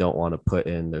really don't want to put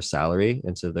in their salary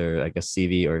into their, I guess,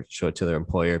 CV, or show it to their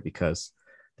employer, because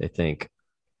they think,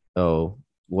 oh,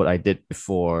 what I did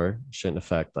before shouldn't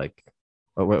affect, like,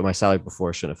 or what my salary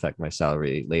before shouldn't affect my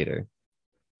salary later.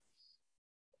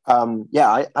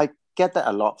 Yeah, I get that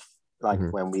a lot. Like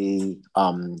when we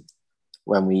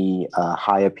when we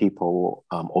hire people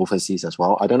overseas as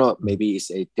well. I don't know, maybe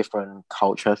it's a different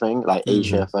culture thing, like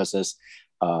Asia versus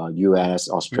US,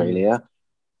 Australia.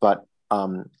 But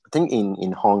I think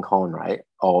in Hong Kong, right,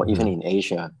 or even in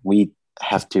Asia, we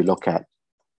have to look at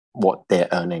what they're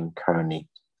earning currently.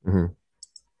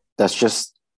 That's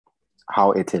just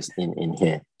how it is in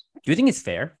here. Do you think it's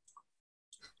fair?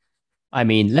 I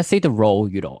mean, let's say the role,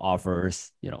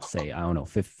 offers, say, I don't know,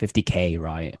 50K,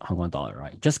 right? Hong Kong dollar,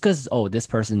 right? Just because, this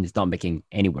person is not making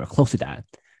anywhere close to that.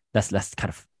 Let's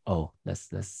kind of,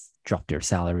 let's drop their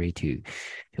salary to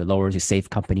lower, to save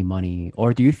company money.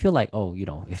 Or do you feel like,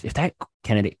 if that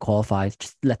candidate qualifies,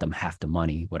 just let them have the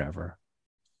money, whatever?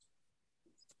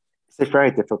 It's a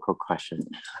very difficult question.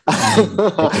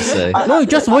 No,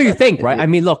 just what you think, right? I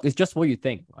mean, look, it's just what you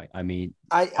think, right? I mean,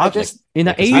 I just in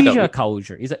the Asia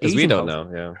culture, because we don't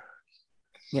know,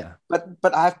 yeah.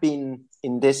 But I've been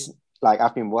in this, like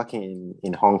I've been working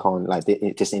in Hong Kong, like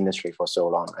this industry for so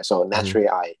long. So naturally,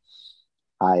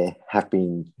 I have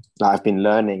been, I've been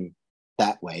learning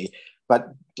that way. But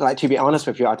like, to be honest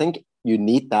with you, I think you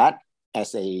need that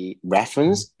as a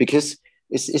reference, because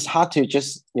it's hard to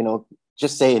just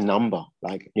say a number,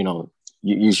 like,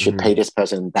 you should pay this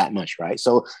person that much, right?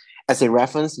 So as a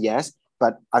reference, yes,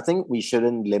 but I think we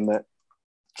shouldn't limit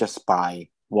just by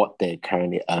what they're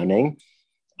currently earning.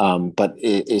 But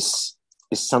it's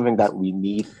something that we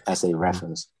need as a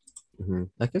reference.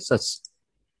 I guess that's,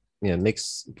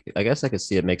 I guess I could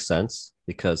see it makes sense,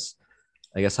 because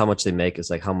I guess how much they make is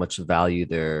like how much value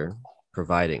they're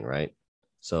providing, right?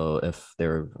 So if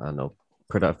they're, I don't know,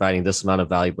 providing this amount of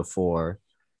value before,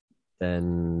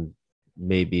 then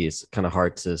maybe it's kind of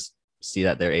hard to see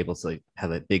that they're able to like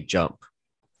have a big jump.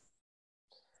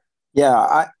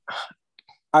 Yeah,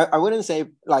 I wouldn't say,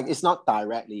 like, it's not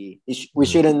directly, we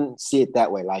shouldn't see it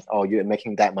that way, like, oh, you're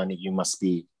making that money, you must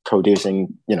be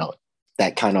producing,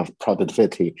 that kind of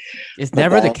productivity. It's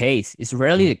never the case. It's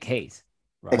rarely the case.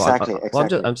 Right? Exactly. I'm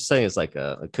just saying it's like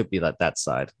it could be like that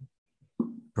side,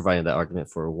 providing that argument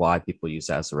for why people use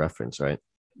that as a reference, right?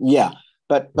 Yeah,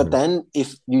 but then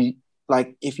if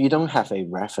you don't have a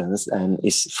reference, and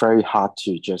it's very hard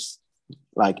to just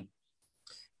like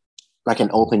an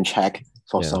open check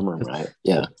for someone, right?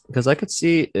 Yeah, because I could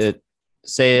see it.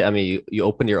 Say, I mean, you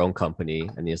open your own company,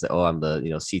 and you say, "Oh, I'm the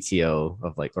CTO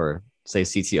of or say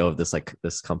CTO of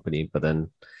this company," but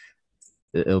then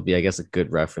it'll be, I guess, a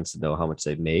good reference to know how much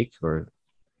they make or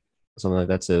something like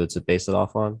that to base it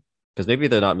off on. Because maybe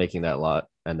they're not making that lot,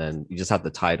 and then you just have the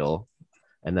title,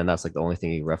 and then that's like the only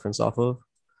thing you reference off of.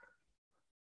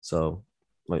 So,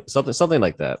 like something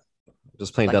like that.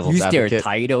 Just playing devil's advocate. Use their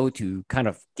title to kind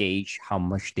of gauge how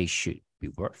much they should be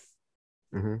worth.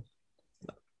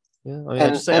 Yeah, I mean,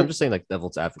 I'm just saying like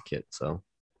devil's advocate. So,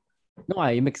 no,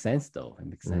 it makes sense though. It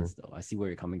makes sense though. I see where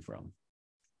you're coming from.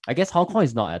 I guess Hong Kong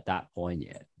is not at that point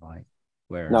yet, right?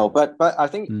 No, but I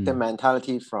think the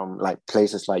mentality from like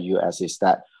places like US is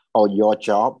that, your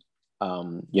job,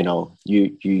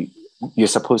 you're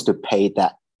supposed to pay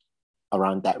that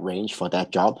around that range for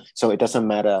that job. So it doesn't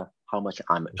matter how much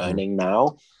I'm earning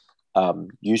now.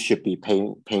 You should be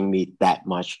paying me that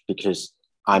much because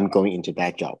I'm going into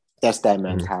that job. That's their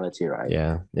mentality, right?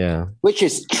 Yeah. Which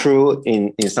is true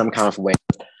in some kind of way.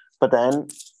 But then,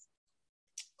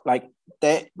 like,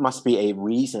 there must be a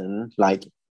reason, like,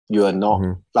 you are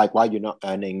not, like, why you're not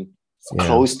earning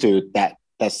close to that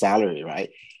salary, right?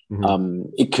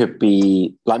 It could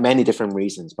be like many different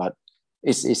reasons, but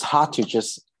it's hard to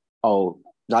just,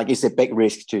 like, it's a big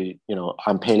risk to,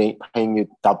 I'm paying you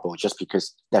double just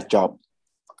because that job,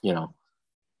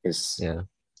 is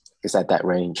at that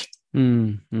range.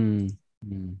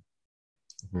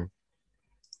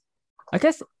 I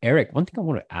guess, Eric, one thing I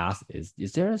want to ask is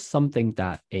there something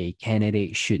that a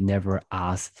candidate should never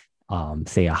ask,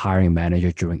 say, a hiring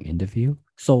manager during interview?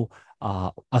 So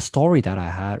a story that I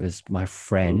had is my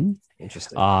friend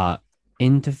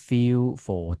interview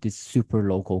for this super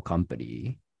local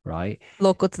company, right?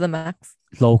 Local to the max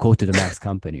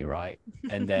company, right?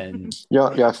 And then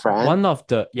your friend,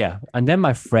 and then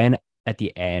my friend at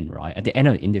the end, right? At the end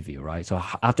of the interview, right? So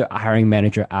after a hiring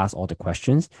manager asked all the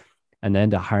questions, and then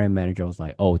the hiring manager was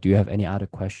like, "Oh, do you have any other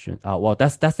questions?" Well,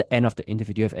 that's the end of the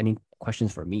interview. Do you have any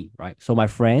questions for me, right? So my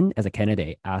friend, as a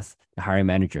candidate, asked the hiring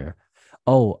manager,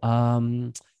 "Oh,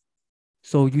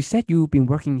 so you said you've been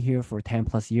working here for 10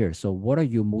 plus years. So what are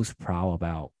you most proud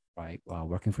about, right?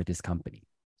 Working for this company?"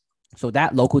 So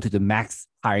that local to the max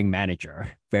hiring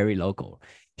manager, very local,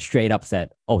 straight up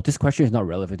said, "Oh, this question is not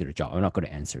relevant to the job. I'm not going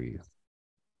to answer you."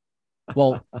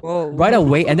 Well, right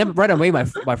away, my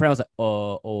friend was like,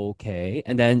 "Oh, okay,"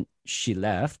 and then she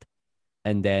left,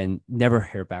 and then never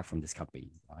heard back from this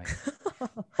company. Right?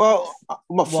 Well,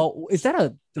 is that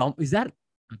a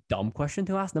dumb question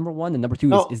to ask? Number one, and number two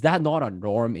No. is that not a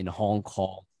norm in Hong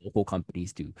Kong local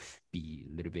companies to be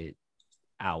a little bit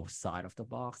outside of the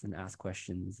box and ask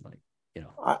questions like, you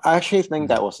know? I actually think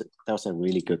that was a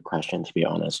really good question, to be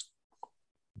honest.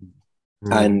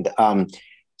 Mm. And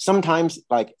sometimes,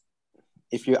 like,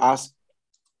 if you ask,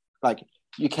 like,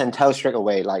 you can tell straight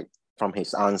away, like, from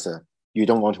his answer, you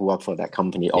don't want to work for that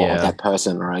company or Yeah. that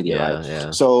person already, Yeah, right?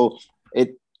 yeah. So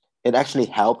it actually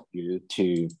helped you to,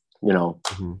 you know,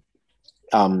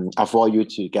 avoid you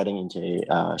to getting into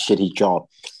a shitty job.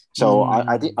 So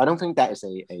I don't think that is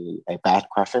a bad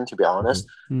question, to be honest.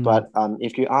 But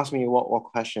if you ask me what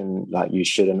question like you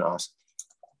shouldn't ask,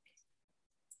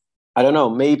 I don't know,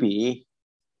 maybe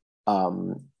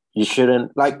you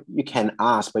shouldn't, like, you can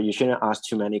ask, but you shouldn't ask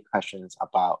too many questions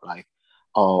about, like,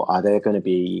 oh, are there going to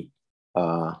be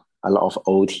a lot of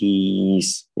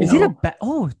OTs? Is it a bad?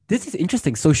 Oh, this is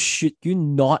interesting. So should you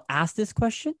not ask this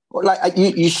question? Like,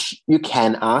 you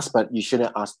can ask, but you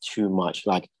shouldn't ask too much.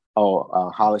 Like,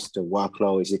 oh, how is the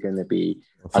workload? Is it going to be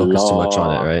Focus too much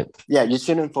on it, right? Yeah, you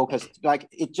shouldn't focus. Like,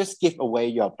 it just gives away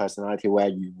your personality where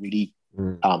you really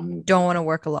don't want to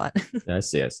work a lot. I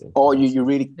see. Or you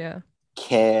really Yeah.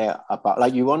 care about,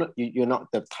 like, you're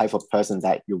not the type of person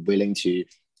that you're willing to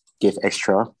give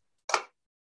extra.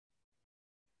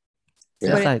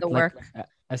 Yeah. Put in the work.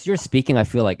 As you're speaking, I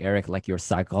feel like, Eric, like your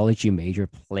psychology major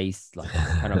plays, like,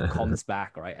 kind of comes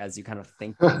back, right? As you kind of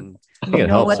thinking, it know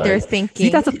helps, what they're right? thinking. See,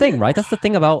 that's the thing, right? That's the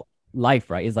thing about life,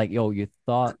 right? It's like, yo, you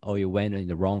thought, oh, you went in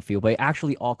the wrong field, but it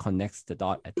actually all connects the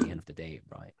dot at the end of the day,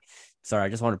 right? Sorry, I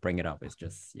just want to bring it up. It's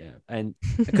just, yeah. And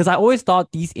because I always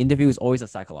thought these interviews always a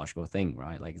psychological thing,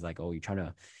 right? Like, it's like, oh, you're trying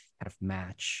to kind of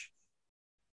match.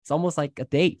 It's almost like a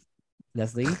date,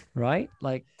 Leslie, right?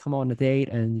 Like, come on a date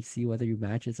and you see whether you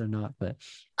matches or not. But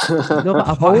no,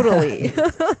 but Totally.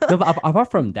 no, but apart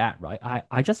from that, right?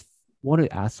 I just want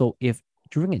to ask, so if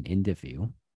during an interview,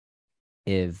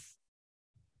 if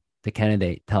the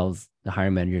candidate tells the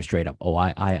hiring manager straight up, oh,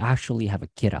 I actually have a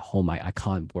kid at home. I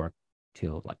can't work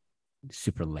till like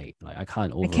super late. Like, I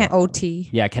can't I can't OT.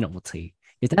 Yeah, I can't OT.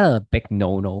 Is that a big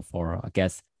no-no for, I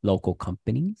guess, local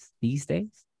companies these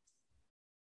days?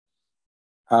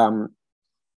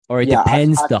 Or it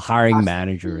depends the hiring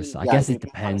managers. I guess it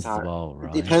depends as well,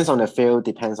 right? It depends on the field,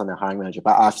 depends on the hiring manager.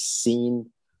 But I've seen,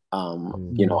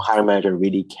 you know, hiring manager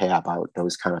really care about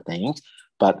those kind of things.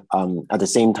 But at the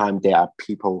same time, there are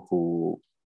people who,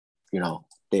 you know,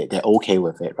 they're okay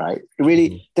with it, right?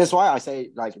 Really, that's why I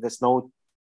say, like, there's no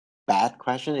bad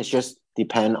question. It's just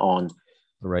depend on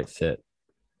the right fit.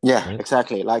 Yeah, right?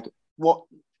 Exactly. Like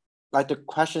the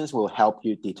questions will help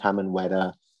you determine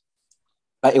whether,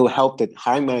 like, it will help the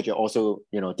hiring manager also,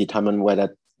 you know, determine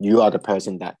whether you are the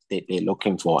person that they're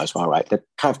looking for as well, right? The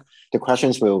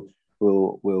questions will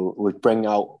bring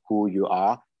out who you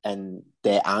are, and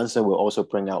their answer will also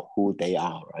bring out who they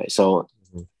are, right? So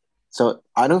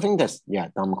I don't think that's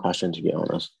dumb question, to be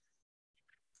honest.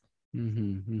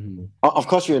 Of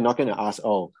course, you're not going to ask,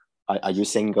 oh, are you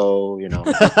single? You know,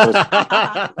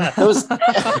 those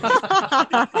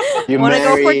you want to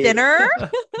go for dinner?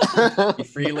 You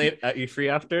free late? You free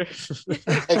after?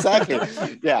 Exactly.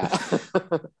 Yeah.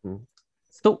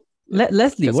 So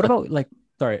Leslie, what about, like?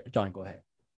 Sorry, John, go ahead.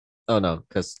 Oh no,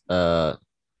 because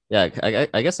yeah,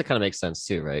 I guess it kind of makes sense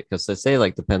too, right? Because let's say,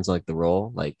 like, depends on, like, the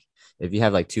role. Like, if you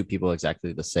have like two people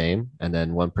exactly the same, and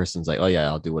then one person's like, oh yeah,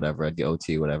 I'll do whatever, I'd get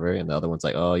OT, whatever, and the other one's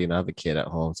like, oh, you know, I have a kid at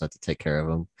home, so I have to take care of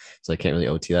him, so I can't really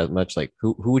OT that much. Like,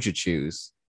 who would you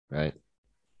choose, right?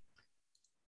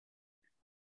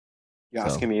 You're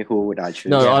asking me who would I choose?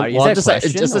 No, Yeah, I'm just like,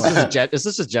 it's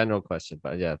just a general question,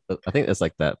 but yeah, but I think it's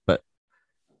like that. But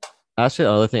actually,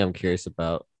 the other thing I'm curious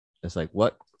about is, like,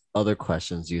 what other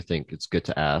questions do you think it's good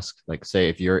to ask? Like, say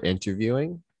if you're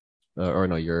interviewing, or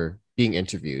no, you're being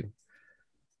interviewed.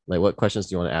 Like, what questions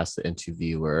do you want to ask the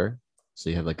interviewer so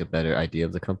you have, like, a better idea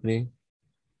of the company?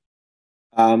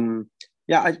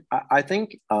 Yeah, I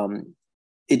think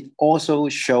it also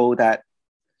show that,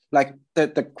 like,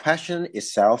 the question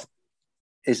itself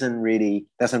doesn't really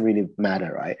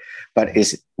matter, right? But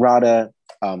it's rather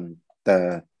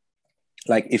the,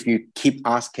 like, if you keep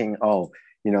asking, oh,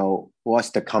 you know,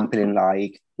 what's the company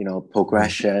like, you know,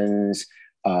 progressions,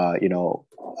 you know,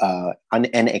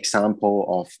 an example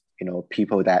of, you know,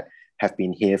 people that have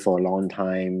been here for a long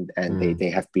time and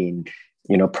they have been,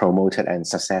 you know, promoted and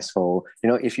successful. You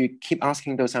know, if you keep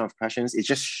asking those kind of questions, it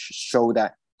just show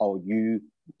that, oh, you,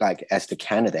 like, as the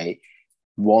candidate,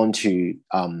 want to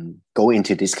go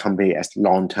into this company as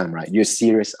long term, right? You're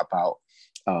serious about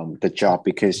the job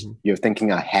because you're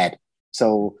thinking ahead.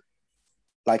 So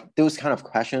like those kind of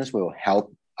questions will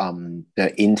help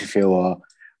the interviewer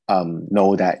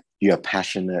know that you're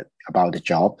passionate about the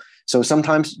job. So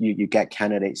sometimes you get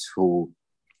candidates who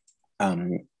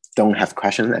don't have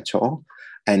questions at all.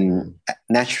 And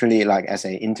naturally, like as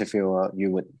an interviewer, you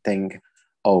would think,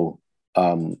 oh,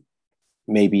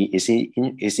 maybe is he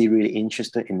really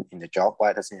interested in the job?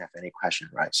 Why doesn't he have any question,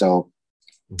 right? So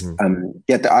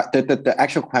the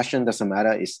actual question doesn't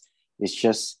matter. It's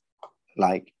just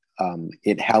like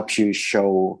it helps you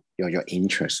show your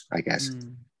interest, I guess.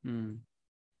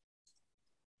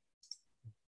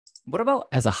 What about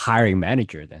as a hiring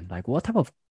manager then? Like what type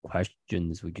of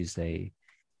questions would you say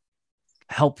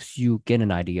helps you get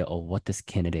an idea of what this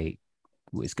candidate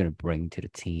is going to bring to the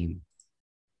team,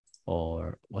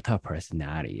 or what type of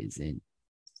personality is in?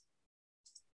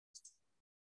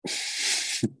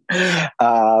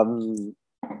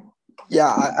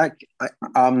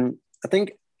 I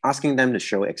think asking them to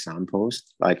show examples,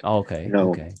 like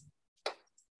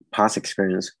past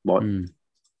experience, what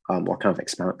kind of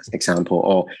example,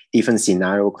 or even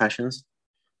scenario questions.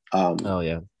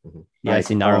 Scenario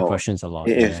questions a lot.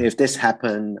 If this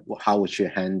happened, how would you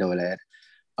handle it?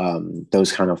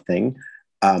 Those kind of thing.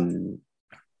 I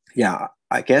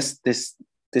guess this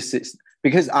is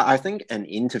because I think an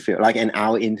interview, like in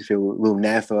our interview, will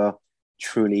never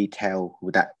truly tell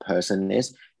who that person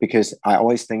is, because I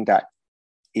always think that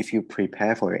if you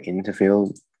prepare for an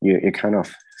interview, you're kind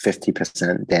of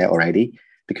 50% there already,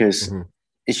 because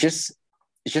it's just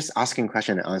asking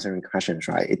questions and answering questions,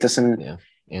 right? It doesn't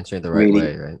answering the right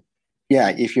way, right?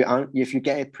 Yeah, if you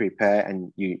get it prepared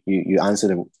and you answer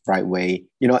the right way,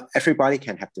 everybody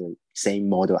can have the same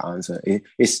model answer.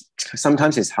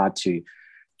 Sometimes it's hard to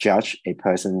judge a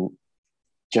person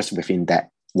just within that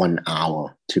 1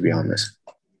 hour, to be honest.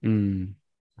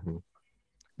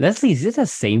 Leslie, is it the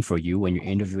same for you when you're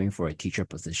interviewing for a teacher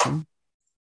position?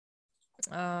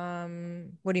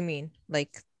 What do you mean?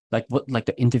 Like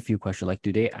the interview question? Like,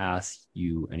 do they ask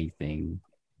you anything?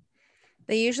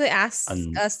 They usually ask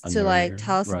us to like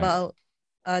tell us about,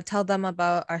 tell them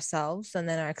about ourselves and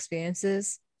then our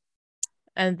experiences,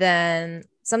 and then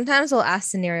sometimes we'll ask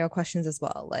scenario questions as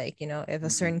well. Like, if a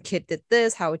certain kid did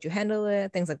this, how would you handle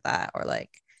it? Things like that, or like,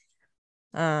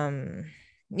 I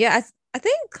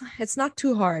think it's not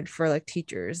too hard for like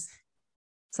teachers.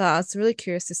 So I was really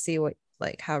curious to see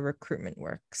how recruitment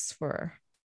works for.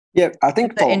 Yeah, I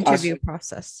think the interview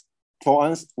process. For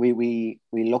us, we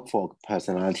look for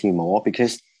personality more,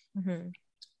 because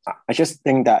I just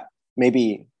think that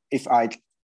maybe if I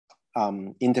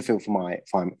interview for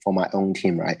my own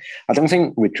team, right? I don't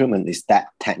think recruitment is that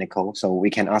technical. So we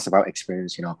can ask about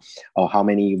experience, or how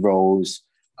many roles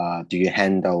do you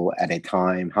handle at a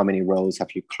time? How many roles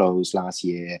have you closed last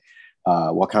year?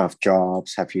 What kind of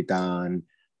jobs have you done?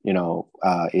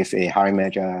 If a hiring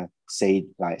manager say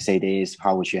this,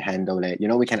 how would you handle it?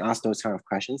 We can ask those kind of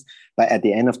questions. But at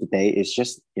the end of the day, it's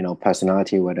just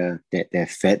personality, whether they're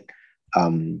fit,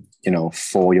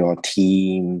 for your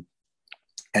team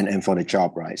and for the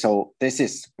job, right? So this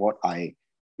is what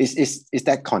is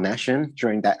that connection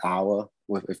during that hour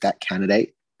with that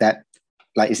candidate, that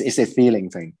like it's a feeling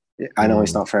thing. I know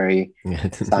it's not very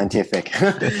scientific,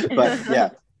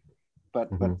 but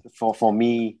for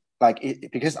me,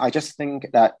 because I just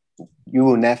think that you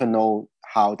will never know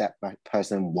how that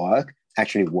person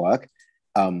actually work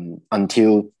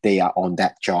until they are on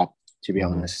that job, to be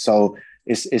honest. So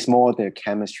it's more the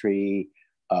chemistry,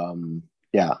 whether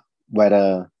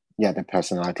the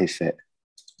personality fit.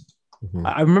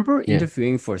 I remember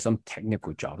interviewing for some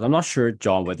technical jobs. I'm not sure,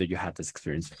 John, whether you had this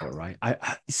experience before, right?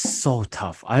 It's so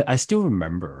tough. I still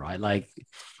remember, right? Like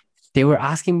they were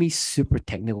asking me super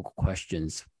technical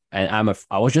questions, and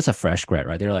I was just a fresh grad,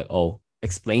 right? They're like, "Oh,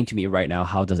 explain to me right now,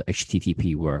 how does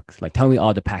HTTP work? Like, tell me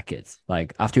all the packets.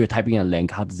 Like, after you're typing in a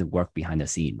link, how does it work behind the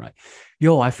scene, right?"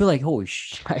 I feel like, holy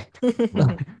shit.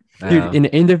 Dude, in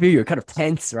the interview, you're kind of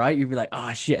tense, right? You'd be like,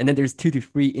 oh shit. And then there's 2 to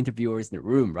 3 interviewers in the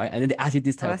room, right? And then they ask you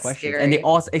this type of questions. Scary. And they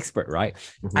all expert, right?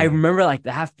 I remember like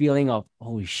that feeling of,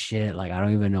 holy shit, like I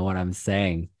don't even know what I'm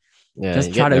saying. Yeah, just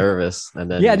you get nervous.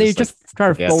 And then then you just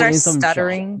try to start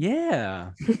stuttering.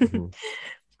 Yeah.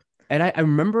 And I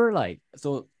remember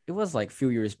so it was like a few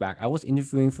years back. I was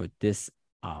interviewing for this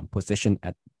position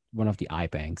at one of the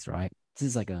iBanks, right? This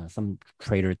is like some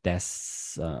trader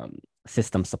desk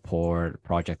system support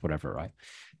project, whatever, right?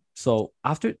 So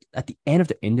at the end of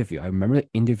the interview, I remember the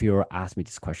interviewer asked me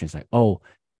this question. It's like, the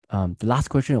last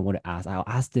question I want to ask, I'll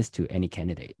ask this to any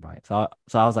candidate, right? So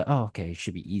I was like, oh, okay, it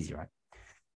should be easy, right?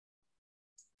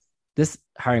 This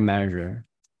hiring manager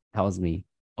tells me,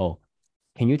 oh,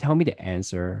 can you tell me the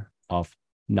answer of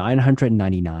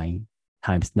 999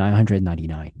 times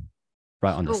 999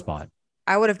 right on the spot.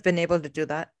 I would have been able to do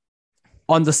that.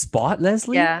 On the spot,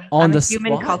 Leslie? Yeah. On I'm the a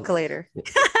human spot? calculator.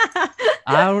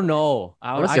 I don't know.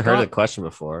 I must have heard the question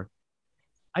before.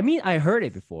 I mean, I heard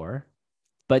it before,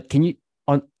 but can you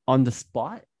on the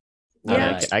spot?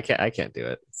 Yeah, I can't do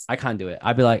it. I can't do it.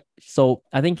 I'd be like, so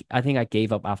I think I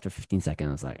gave up after 15 seconds.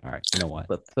 I was like, all right, you know what?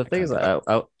 But the thing is,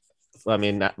 I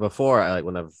mean, before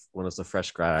when I was a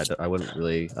fresh grad, I wouldn't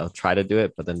really. I'll try to do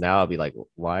it, but then now I'll be like,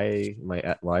 why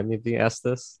am I being asked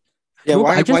this? Yeah, no,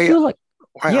 I just feel like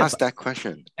why ask that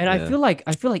question? And I feel like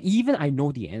even I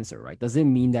know the answer, right?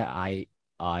 Doesn't mean that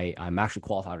I'm actually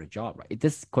qualified for the job, right?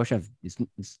 This question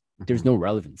is there's no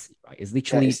relevancy, right? It's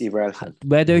literally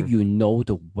whether you know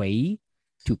the way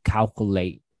to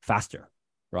calculate faster,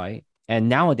 right? And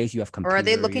nowadays you have computers. Or are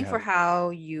they looking for how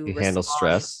you handle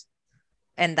stress?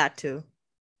 And that too.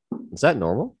 Is that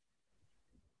normal?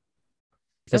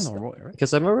 Is that normal, Eric?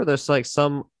 Because I remember there's like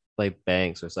some like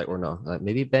banks or it's like or no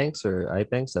maybe banks or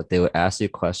iBanks that they would ask you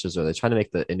questions or they're trying to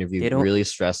make the interview really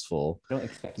stressful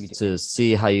to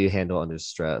see how you handle under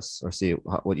stress or see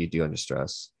what you do under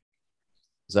stress.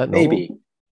 Is that normal?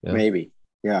 Maybe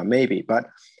but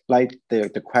like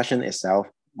the question itself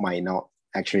might not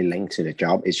actually link to the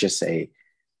job. It's just an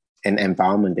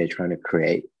environment they're trying to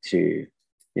create to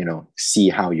see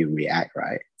how you react,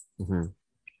 right?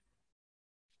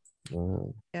 I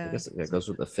guess it goes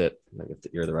with the fit, like if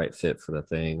you're the right fit for the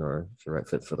thing or if you're the right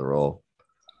fit for the role.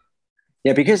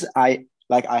 Yeah, because I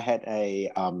had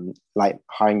a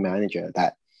hiring manager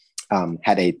that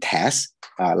had a test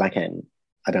like an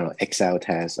Excel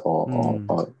test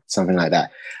or something like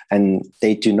that, and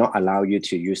they do not allow you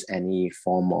to use any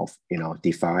form of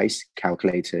device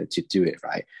calculator to do it,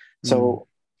 right? So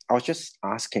I was just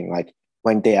asking, like,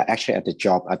 when they are actually at the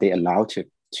job, are they allowed to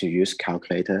use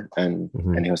calculator? And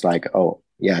he was like, oh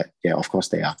yeah, of course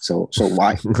they are. So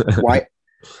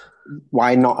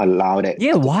why not allow that?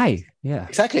 Yeah, why? Yeah,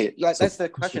 exactly. Like that's the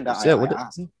question that I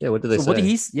asked. What did they say?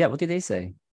 What did they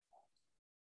say?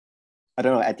 I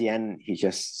don't know. At the end, he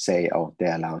just say, "Oh,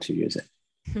 they're allowed to use it."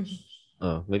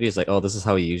 Oh, maybe it's like, "Oh, this is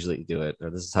how we usually do it," or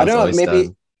 "This is how it's always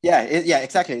done." Yeah,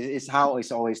 exactly. It's how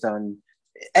it's always done.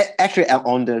 Actually,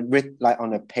 on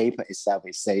the paper itself,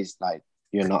 it says like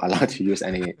you're not allowed to use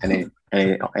any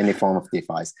form of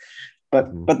device.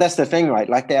 But that's the thing, right?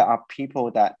 Like there are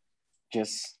people that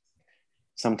just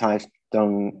sometimes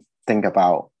don't think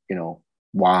about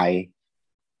why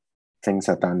things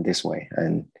are done this way,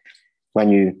 and when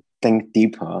you think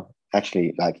deeper,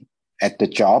 actually, like at the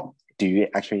job, do you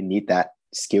actually need that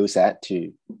skill set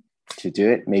to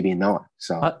do it? Maybe not.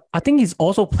 So I think it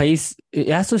also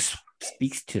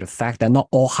speaks to the fact that not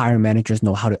all hiring managers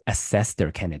know how to assess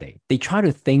their candidate. They try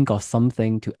to think of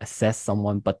something to assess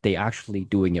someone, but they actually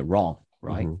doing it wrong,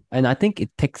 right? And I think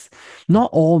it takes not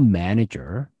all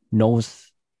manager knows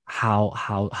how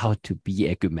to be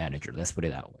a good manager. Let's put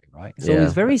it that way, right? So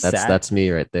it's very sad. That's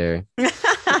me right there.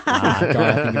 John,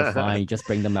 I think you're fine. You just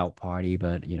bring them out party,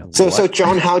 but So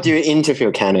John, how do you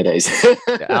interview candidates?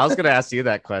 I was gonna ask you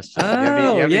that question.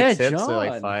 Oh, you have any tips John. to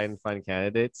like find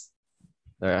candidates,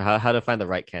 or how to find the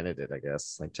right candidate? I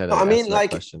guess like try to.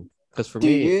 Question. Because for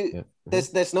me,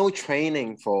 there's no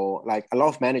training for like a lot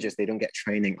of managers. They don't get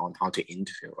training on how to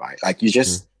interview, right? Like you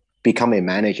just become a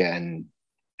manager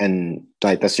and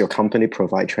like does your company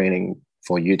provide training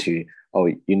for you to? Oh,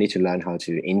 you need to learn how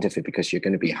to interview because you're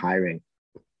going to be hiring.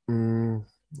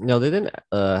 No, they didn't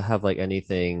have like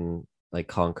anything like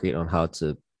concrete on how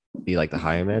to be like the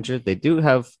hiring manager. They do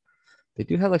have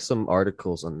like some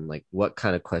articles on like what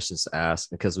kind of questions to ask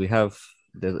because we have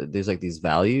there's like these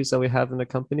values that we have in the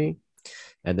company,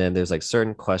 and then there's like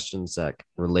certain questions that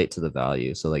relate to the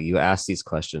value. So like you ask these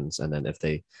questions, and then if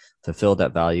they fulfill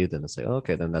that value, then it's like, oh,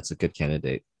 okay, then that's a good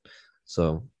candidate.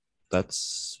 So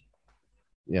that's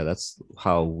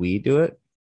how we do it.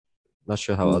 Not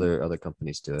sure how other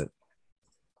companies do it.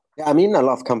 Yeah, I mean, a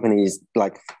lot of companies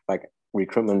like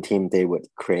recruitment team, they would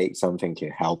create something to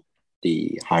help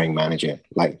the hiring manager,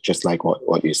 like just like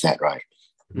what you said, right?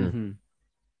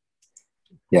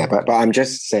 Yeah, but I'm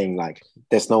just saying, like,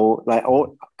 there's no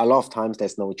a lot of times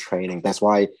there's no training. That's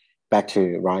why, back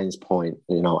to Ryan's point,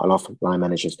 a lot of line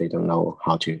managers, they don't know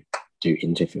how to do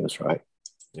interviews, right?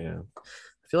 Yeah,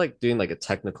 I feel like doing like a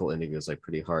technical interview is like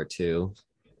pretty hard too.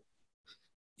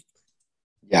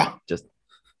 Yeah, just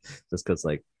because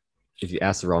like if you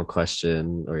ask the wrong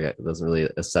question or it doesn't really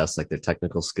assess like their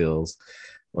technical skills,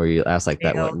 or you ask like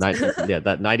that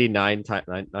that 999 times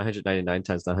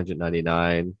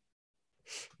 999.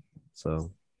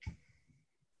 So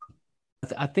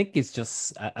I think it's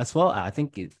just as well. I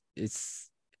think it's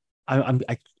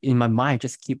in my mind, I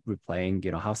just keep replaying,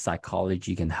 how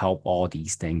psychology can help all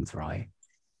these things, right?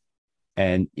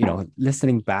 And,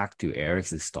 listening back to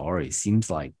Eric's story, it seems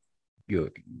like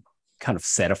you're kind of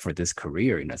set up for this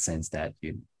career in a sense that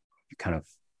you kind of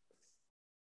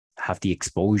have the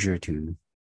exposure to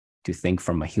think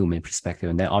from a human perspective.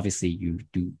 And then obviously you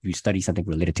study something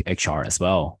related to HR as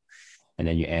well. And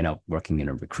then you end up working in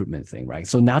a recruitment thing, right?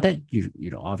 So now that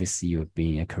obviously you've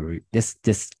been in a career, this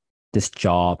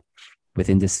job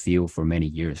within this field for many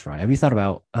years, right? Have you thought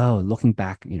about, looking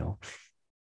back,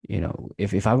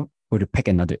 if I were to pick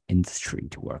another industry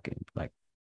to work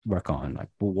on, like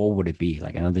what would it be?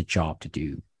 Like another job to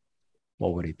do,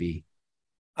 what would it be?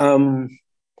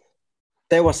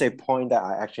 There was a point that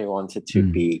I actually wanted to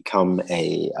become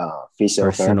a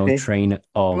physiotherapist. Personal trainer.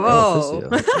 Oh,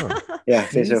 yeah,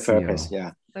 physiotherapist.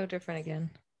 Yeah. So different again.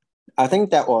 I think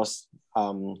that was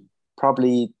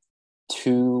probably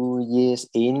 2 years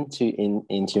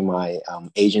into my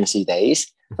agency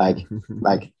days. Like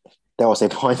there was a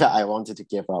point that I wanted to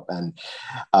give up, and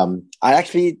I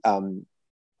actually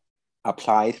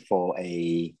applied for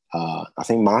a I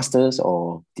think master's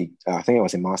I think it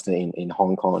was a master in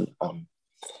Hong Kong.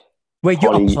 Wait,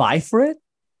 you applied for it?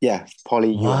 Yeah,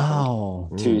 Poly. Wow.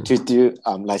 To do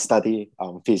study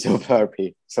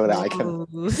physiotherapy so that I can.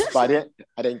 But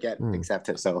I didn't get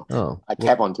accepted, so I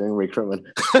kept on doing recruitment.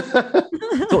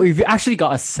 So if you actually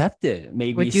got accepted,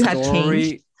 maybe would you have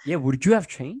changed? Yeah, would you have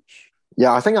changed?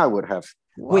 Yeah, I think I would have.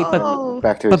 Wait,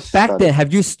 back then,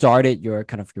 have you started your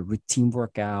kind of your routine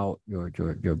workout, your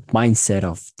mindset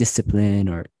of discipline,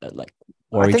 or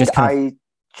I think I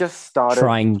just started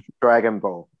trying Dragon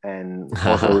Ball, and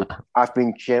also I've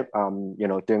been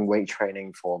doing weight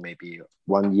training for maybe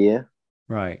 1 year.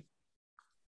 Right.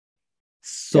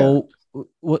 So,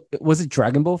 what was it?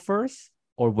 Dragon Ball first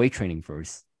or weight training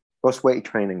first? It was weight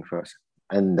training first,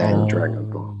 and then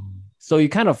Dragon Ball. So you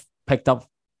kind of picked up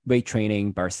weight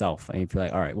training by yourself, and you feel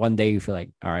like, all right, one day you feel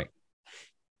like, all right,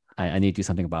 I need to do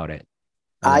something about it.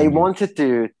 I wanted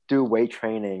to do weight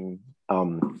training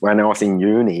when I was in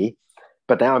uni,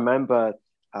 but then I remember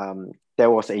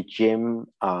there was a gym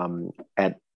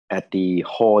at the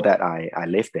hall that I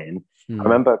lived in. I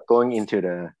remember going into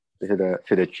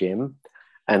the gym,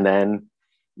 and then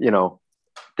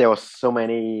there was so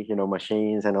many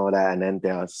machines and all that, and then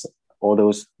there's all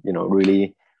those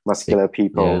really muscular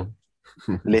people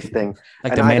lifting,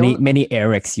 like the many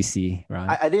Erics you see,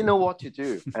 right? I didn't know what to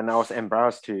do, and I was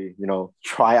embarrassed to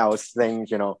try out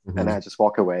things, and I just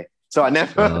walk away. So I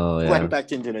never went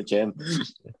back into the gym.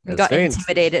 You got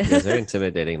intimidated. It's very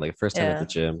intimidating, like first time at the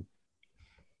gym.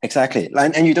 Exactly,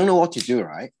 and you don't know what to do,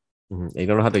 right? You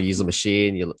don't know how to use a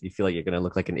machine. You feel like you're gonna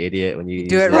look like an idiot when you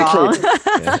do it wrong.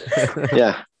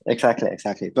 Yeah,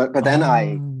 exactly. But then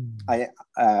I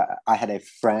had a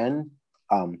friend,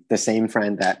 the same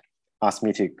friend that asked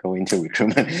me to go into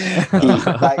recruitment.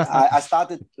 I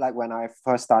started when I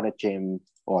first started gym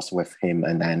was with him,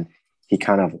 and then he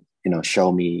kind of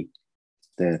showed me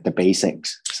the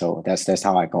basics. So that's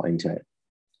how I got into it.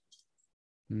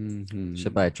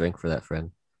 Should buy a drink for that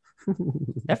friend.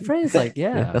 That friend is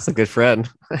that's a good friend.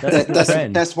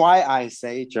 That's why I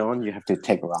say, John, you have to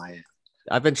take Ryan.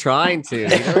 I've been trying to.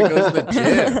 He never goes to the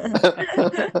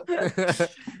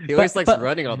gym. He always likes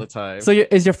running all the time. So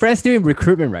is your friend still in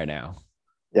recruitment right now?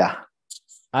 Yeah.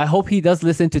 I hope he does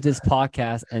listen to this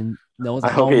podcast and knows. I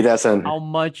hope he doesn't. How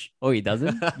much? Oh, he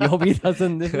doesn't? You hope he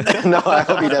doesn't? No, I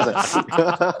hope he doesn't.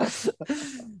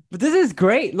 But this is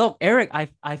great. Look, Eric,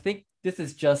 I think this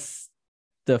is just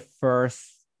the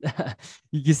first.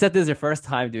 You said this is your first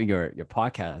time doing your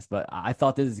podcast, but I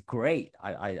thought this is great.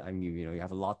 I mean, you have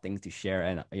a lot of things to share,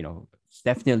 and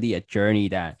definitely a journey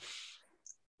that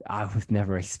I would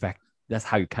never expect. That's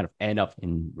how you kind of end up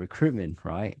in recruitment,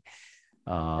 right?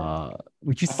 I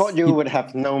thought you would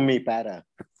have known me better.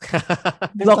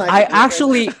 Look,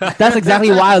 that's exactly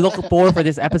why I look forward for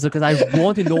this episode, because I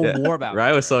want to know more about it.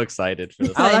 Ryan was so excited for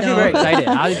this. I was actually very excited.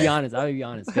 I'll be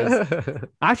honest.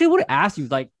 I actually would ask you,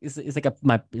 like, it's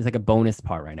like a bonus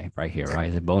part right here, right?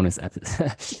 It's a bonus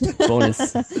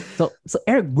bonus. So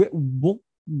Eric,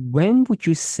 when would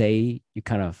you say you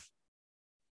kind of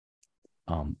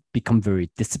become very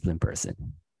disciplined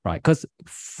person, right? Because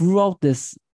throughout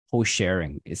this whole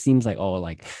sharing, it seems like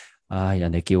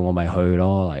人哋叫我咪去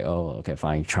咯, like, okay,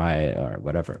 fine, try it or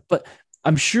whatever. But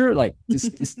I'm sure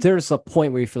there's a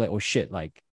point where you feel like, oh shit,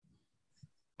 like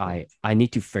I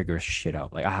need to figure shit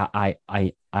out. Like I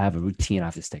have a routine I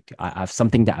have to stick to. I have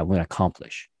something that I want to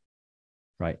accomplish,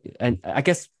 right? And I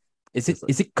guess is it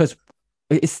because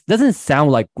it doesn't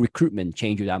sound like recruitment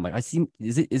changed you that much.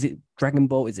 Is it Dragon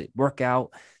Ball? Is it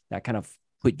workout that kind of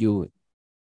put you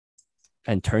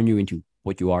and turn you into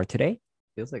what you are today?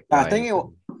 Feels like I think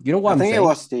you know what I I'm think saying? it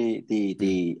was the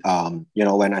you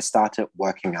know, when I started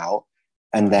working out,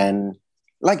 and then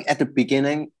like at the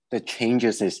beginning the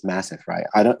changes is massive, right?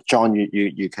 I don't, John,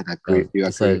 you can agree. You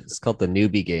agree? It's called the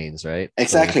newbie gains, right? Exactly.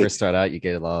 So when you first start out, you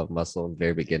get a lot of muscle in the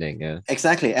very beginning. Yeah.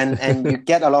 Exactly. And you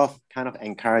get a lot of kind of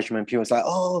encouragement. People's like,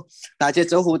 oh, 大隻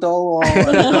咗好多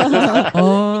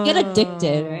You get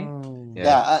addicted, right?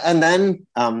 Yeah. And then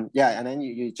and then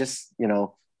you just, you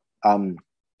know,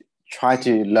 try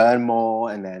to learn more,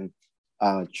 and then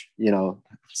you know,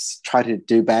 try to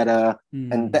do better.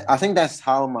 And I think that's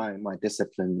how my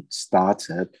discipline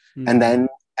started. And then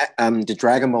the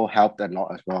Dragon Ball helped a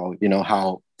lot as well, you know,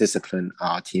 how disciplined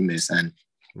our team is, and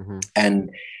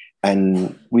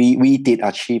we did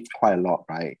achieve quite a lot,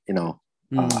 right? You know,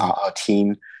 our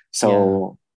team.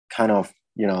 So kind of,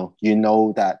 you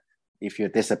know that if you're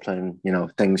disciplined, you know,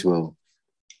 things will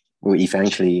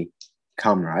eventually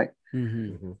come, right?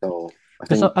 So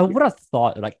I would have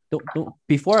thought, like, don't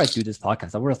before I do this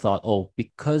podcast, I would have thought, oh,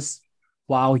 because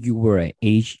while you were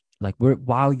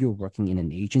while you're working in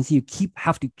an agency, you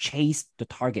have to chase the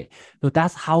target. So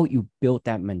that's how you build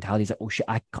that mentality. It's like, oh shit,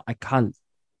 I can't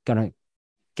gonna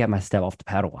get my step off the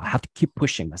pedal. I have to keep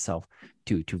pushing myself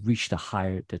to reach the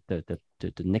higher, the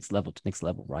next level,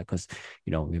 right? Because,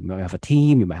 you know, you might have a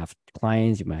team, you might have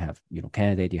clients, you might have, you know,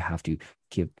 candidate. You have to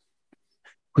keep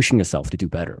pushing yourself to do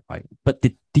better, right? But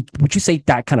would you say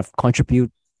that kind of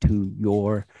contribute to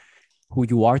who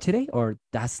you are today, or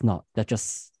that's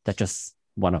just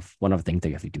one of the things that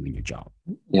you have to do in your job?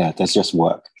 Yeah, that's just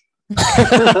work.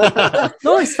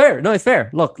 No, it's fair.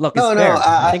 Look, it's fair.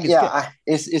 I think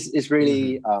it's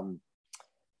really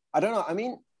I don't know. I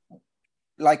mean,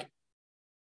 like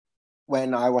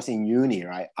when I was in uni,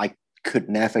 right, I could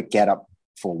never get up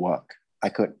for work. I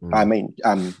could, I mean,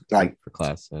 like for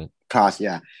class, right? Class,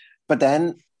 yeah. But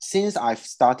then since I've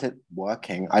started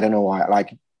working, I don't know why,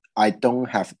 like I don't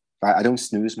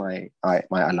snooze my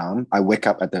alarm. I wake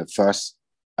up at the first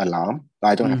alarm.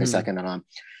 I don't have a second alarm.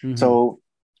 So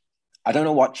I don't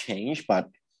know what changed, but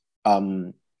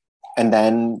and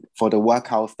then for the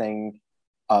workout thing,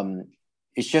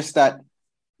 it's just that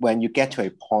when you get to a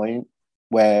point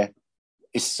where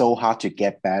it's so hard to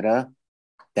get better,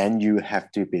 then you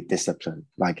have to be disciplined,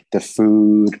 like the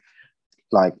food,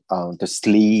 like the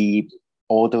sleep,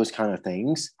 all those kind of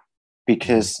things.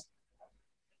 Because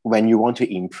when you want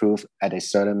to improve at a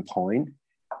certain point,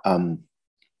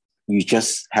 you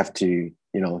just have to,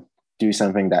 you know, do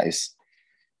something that is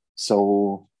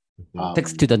so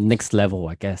takes to the next level,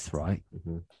 I guess, right?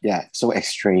 Yeah, so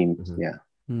extreme.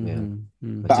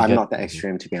 But I'm not that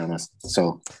extreme, to be honest.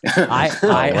 So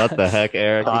what the heck,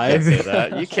 Eric? You can't say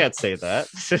that. You can't say that.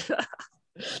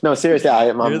 No, seriously,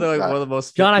 you're one of the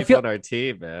most John, people on our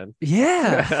team, man.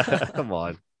 Yeah. Come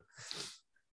on.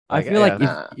 I feel like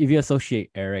if you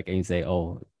associate Eric and you say,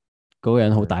 oh, go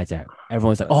and hold Jack,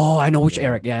 everyone's like, oh, I know which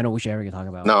Eric. Yeah, I know which Eric you're talking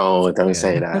about. No, don't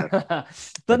say that.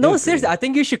 But no, seriously, I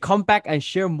think you should come back and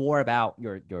share more about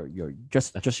your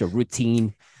just your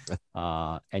routine,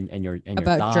 and your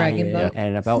diet, Dragon Ball.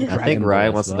 and about. I think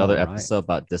Ryan wants another episode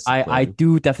about discipline. I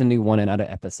do definitely want another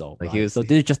episode. Like so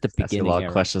this is just the beginning. A lot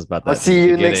of questions about that. I'll see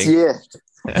you next year.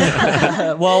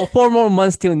 Well, 4 more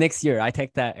months till next year. I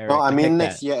take that, Eric. No, I mean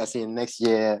next year. As in next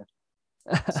year,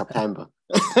 September.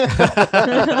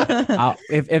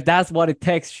 If that's what it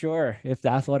takes, sure. If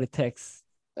that's what it takes.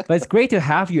 But it's great to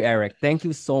have you, Eric. Thank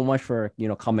you so much for, you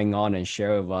know, coming on and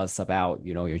share with us about,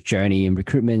 you know, your journey in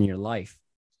recruitment in your life.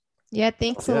 Yeah,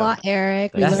 thanks a lot,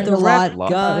 Eric. We learned a lot,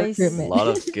 guys. A lot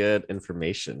of good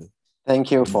information.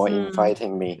 Thank you for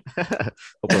inviting me. Hope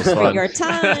it was fun. For your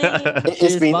time.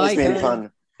 It's been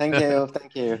fun. Thank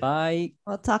you. Bye.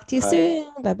 I'll talk to you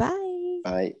soon. Bye-bye.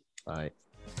 Bye. Bye.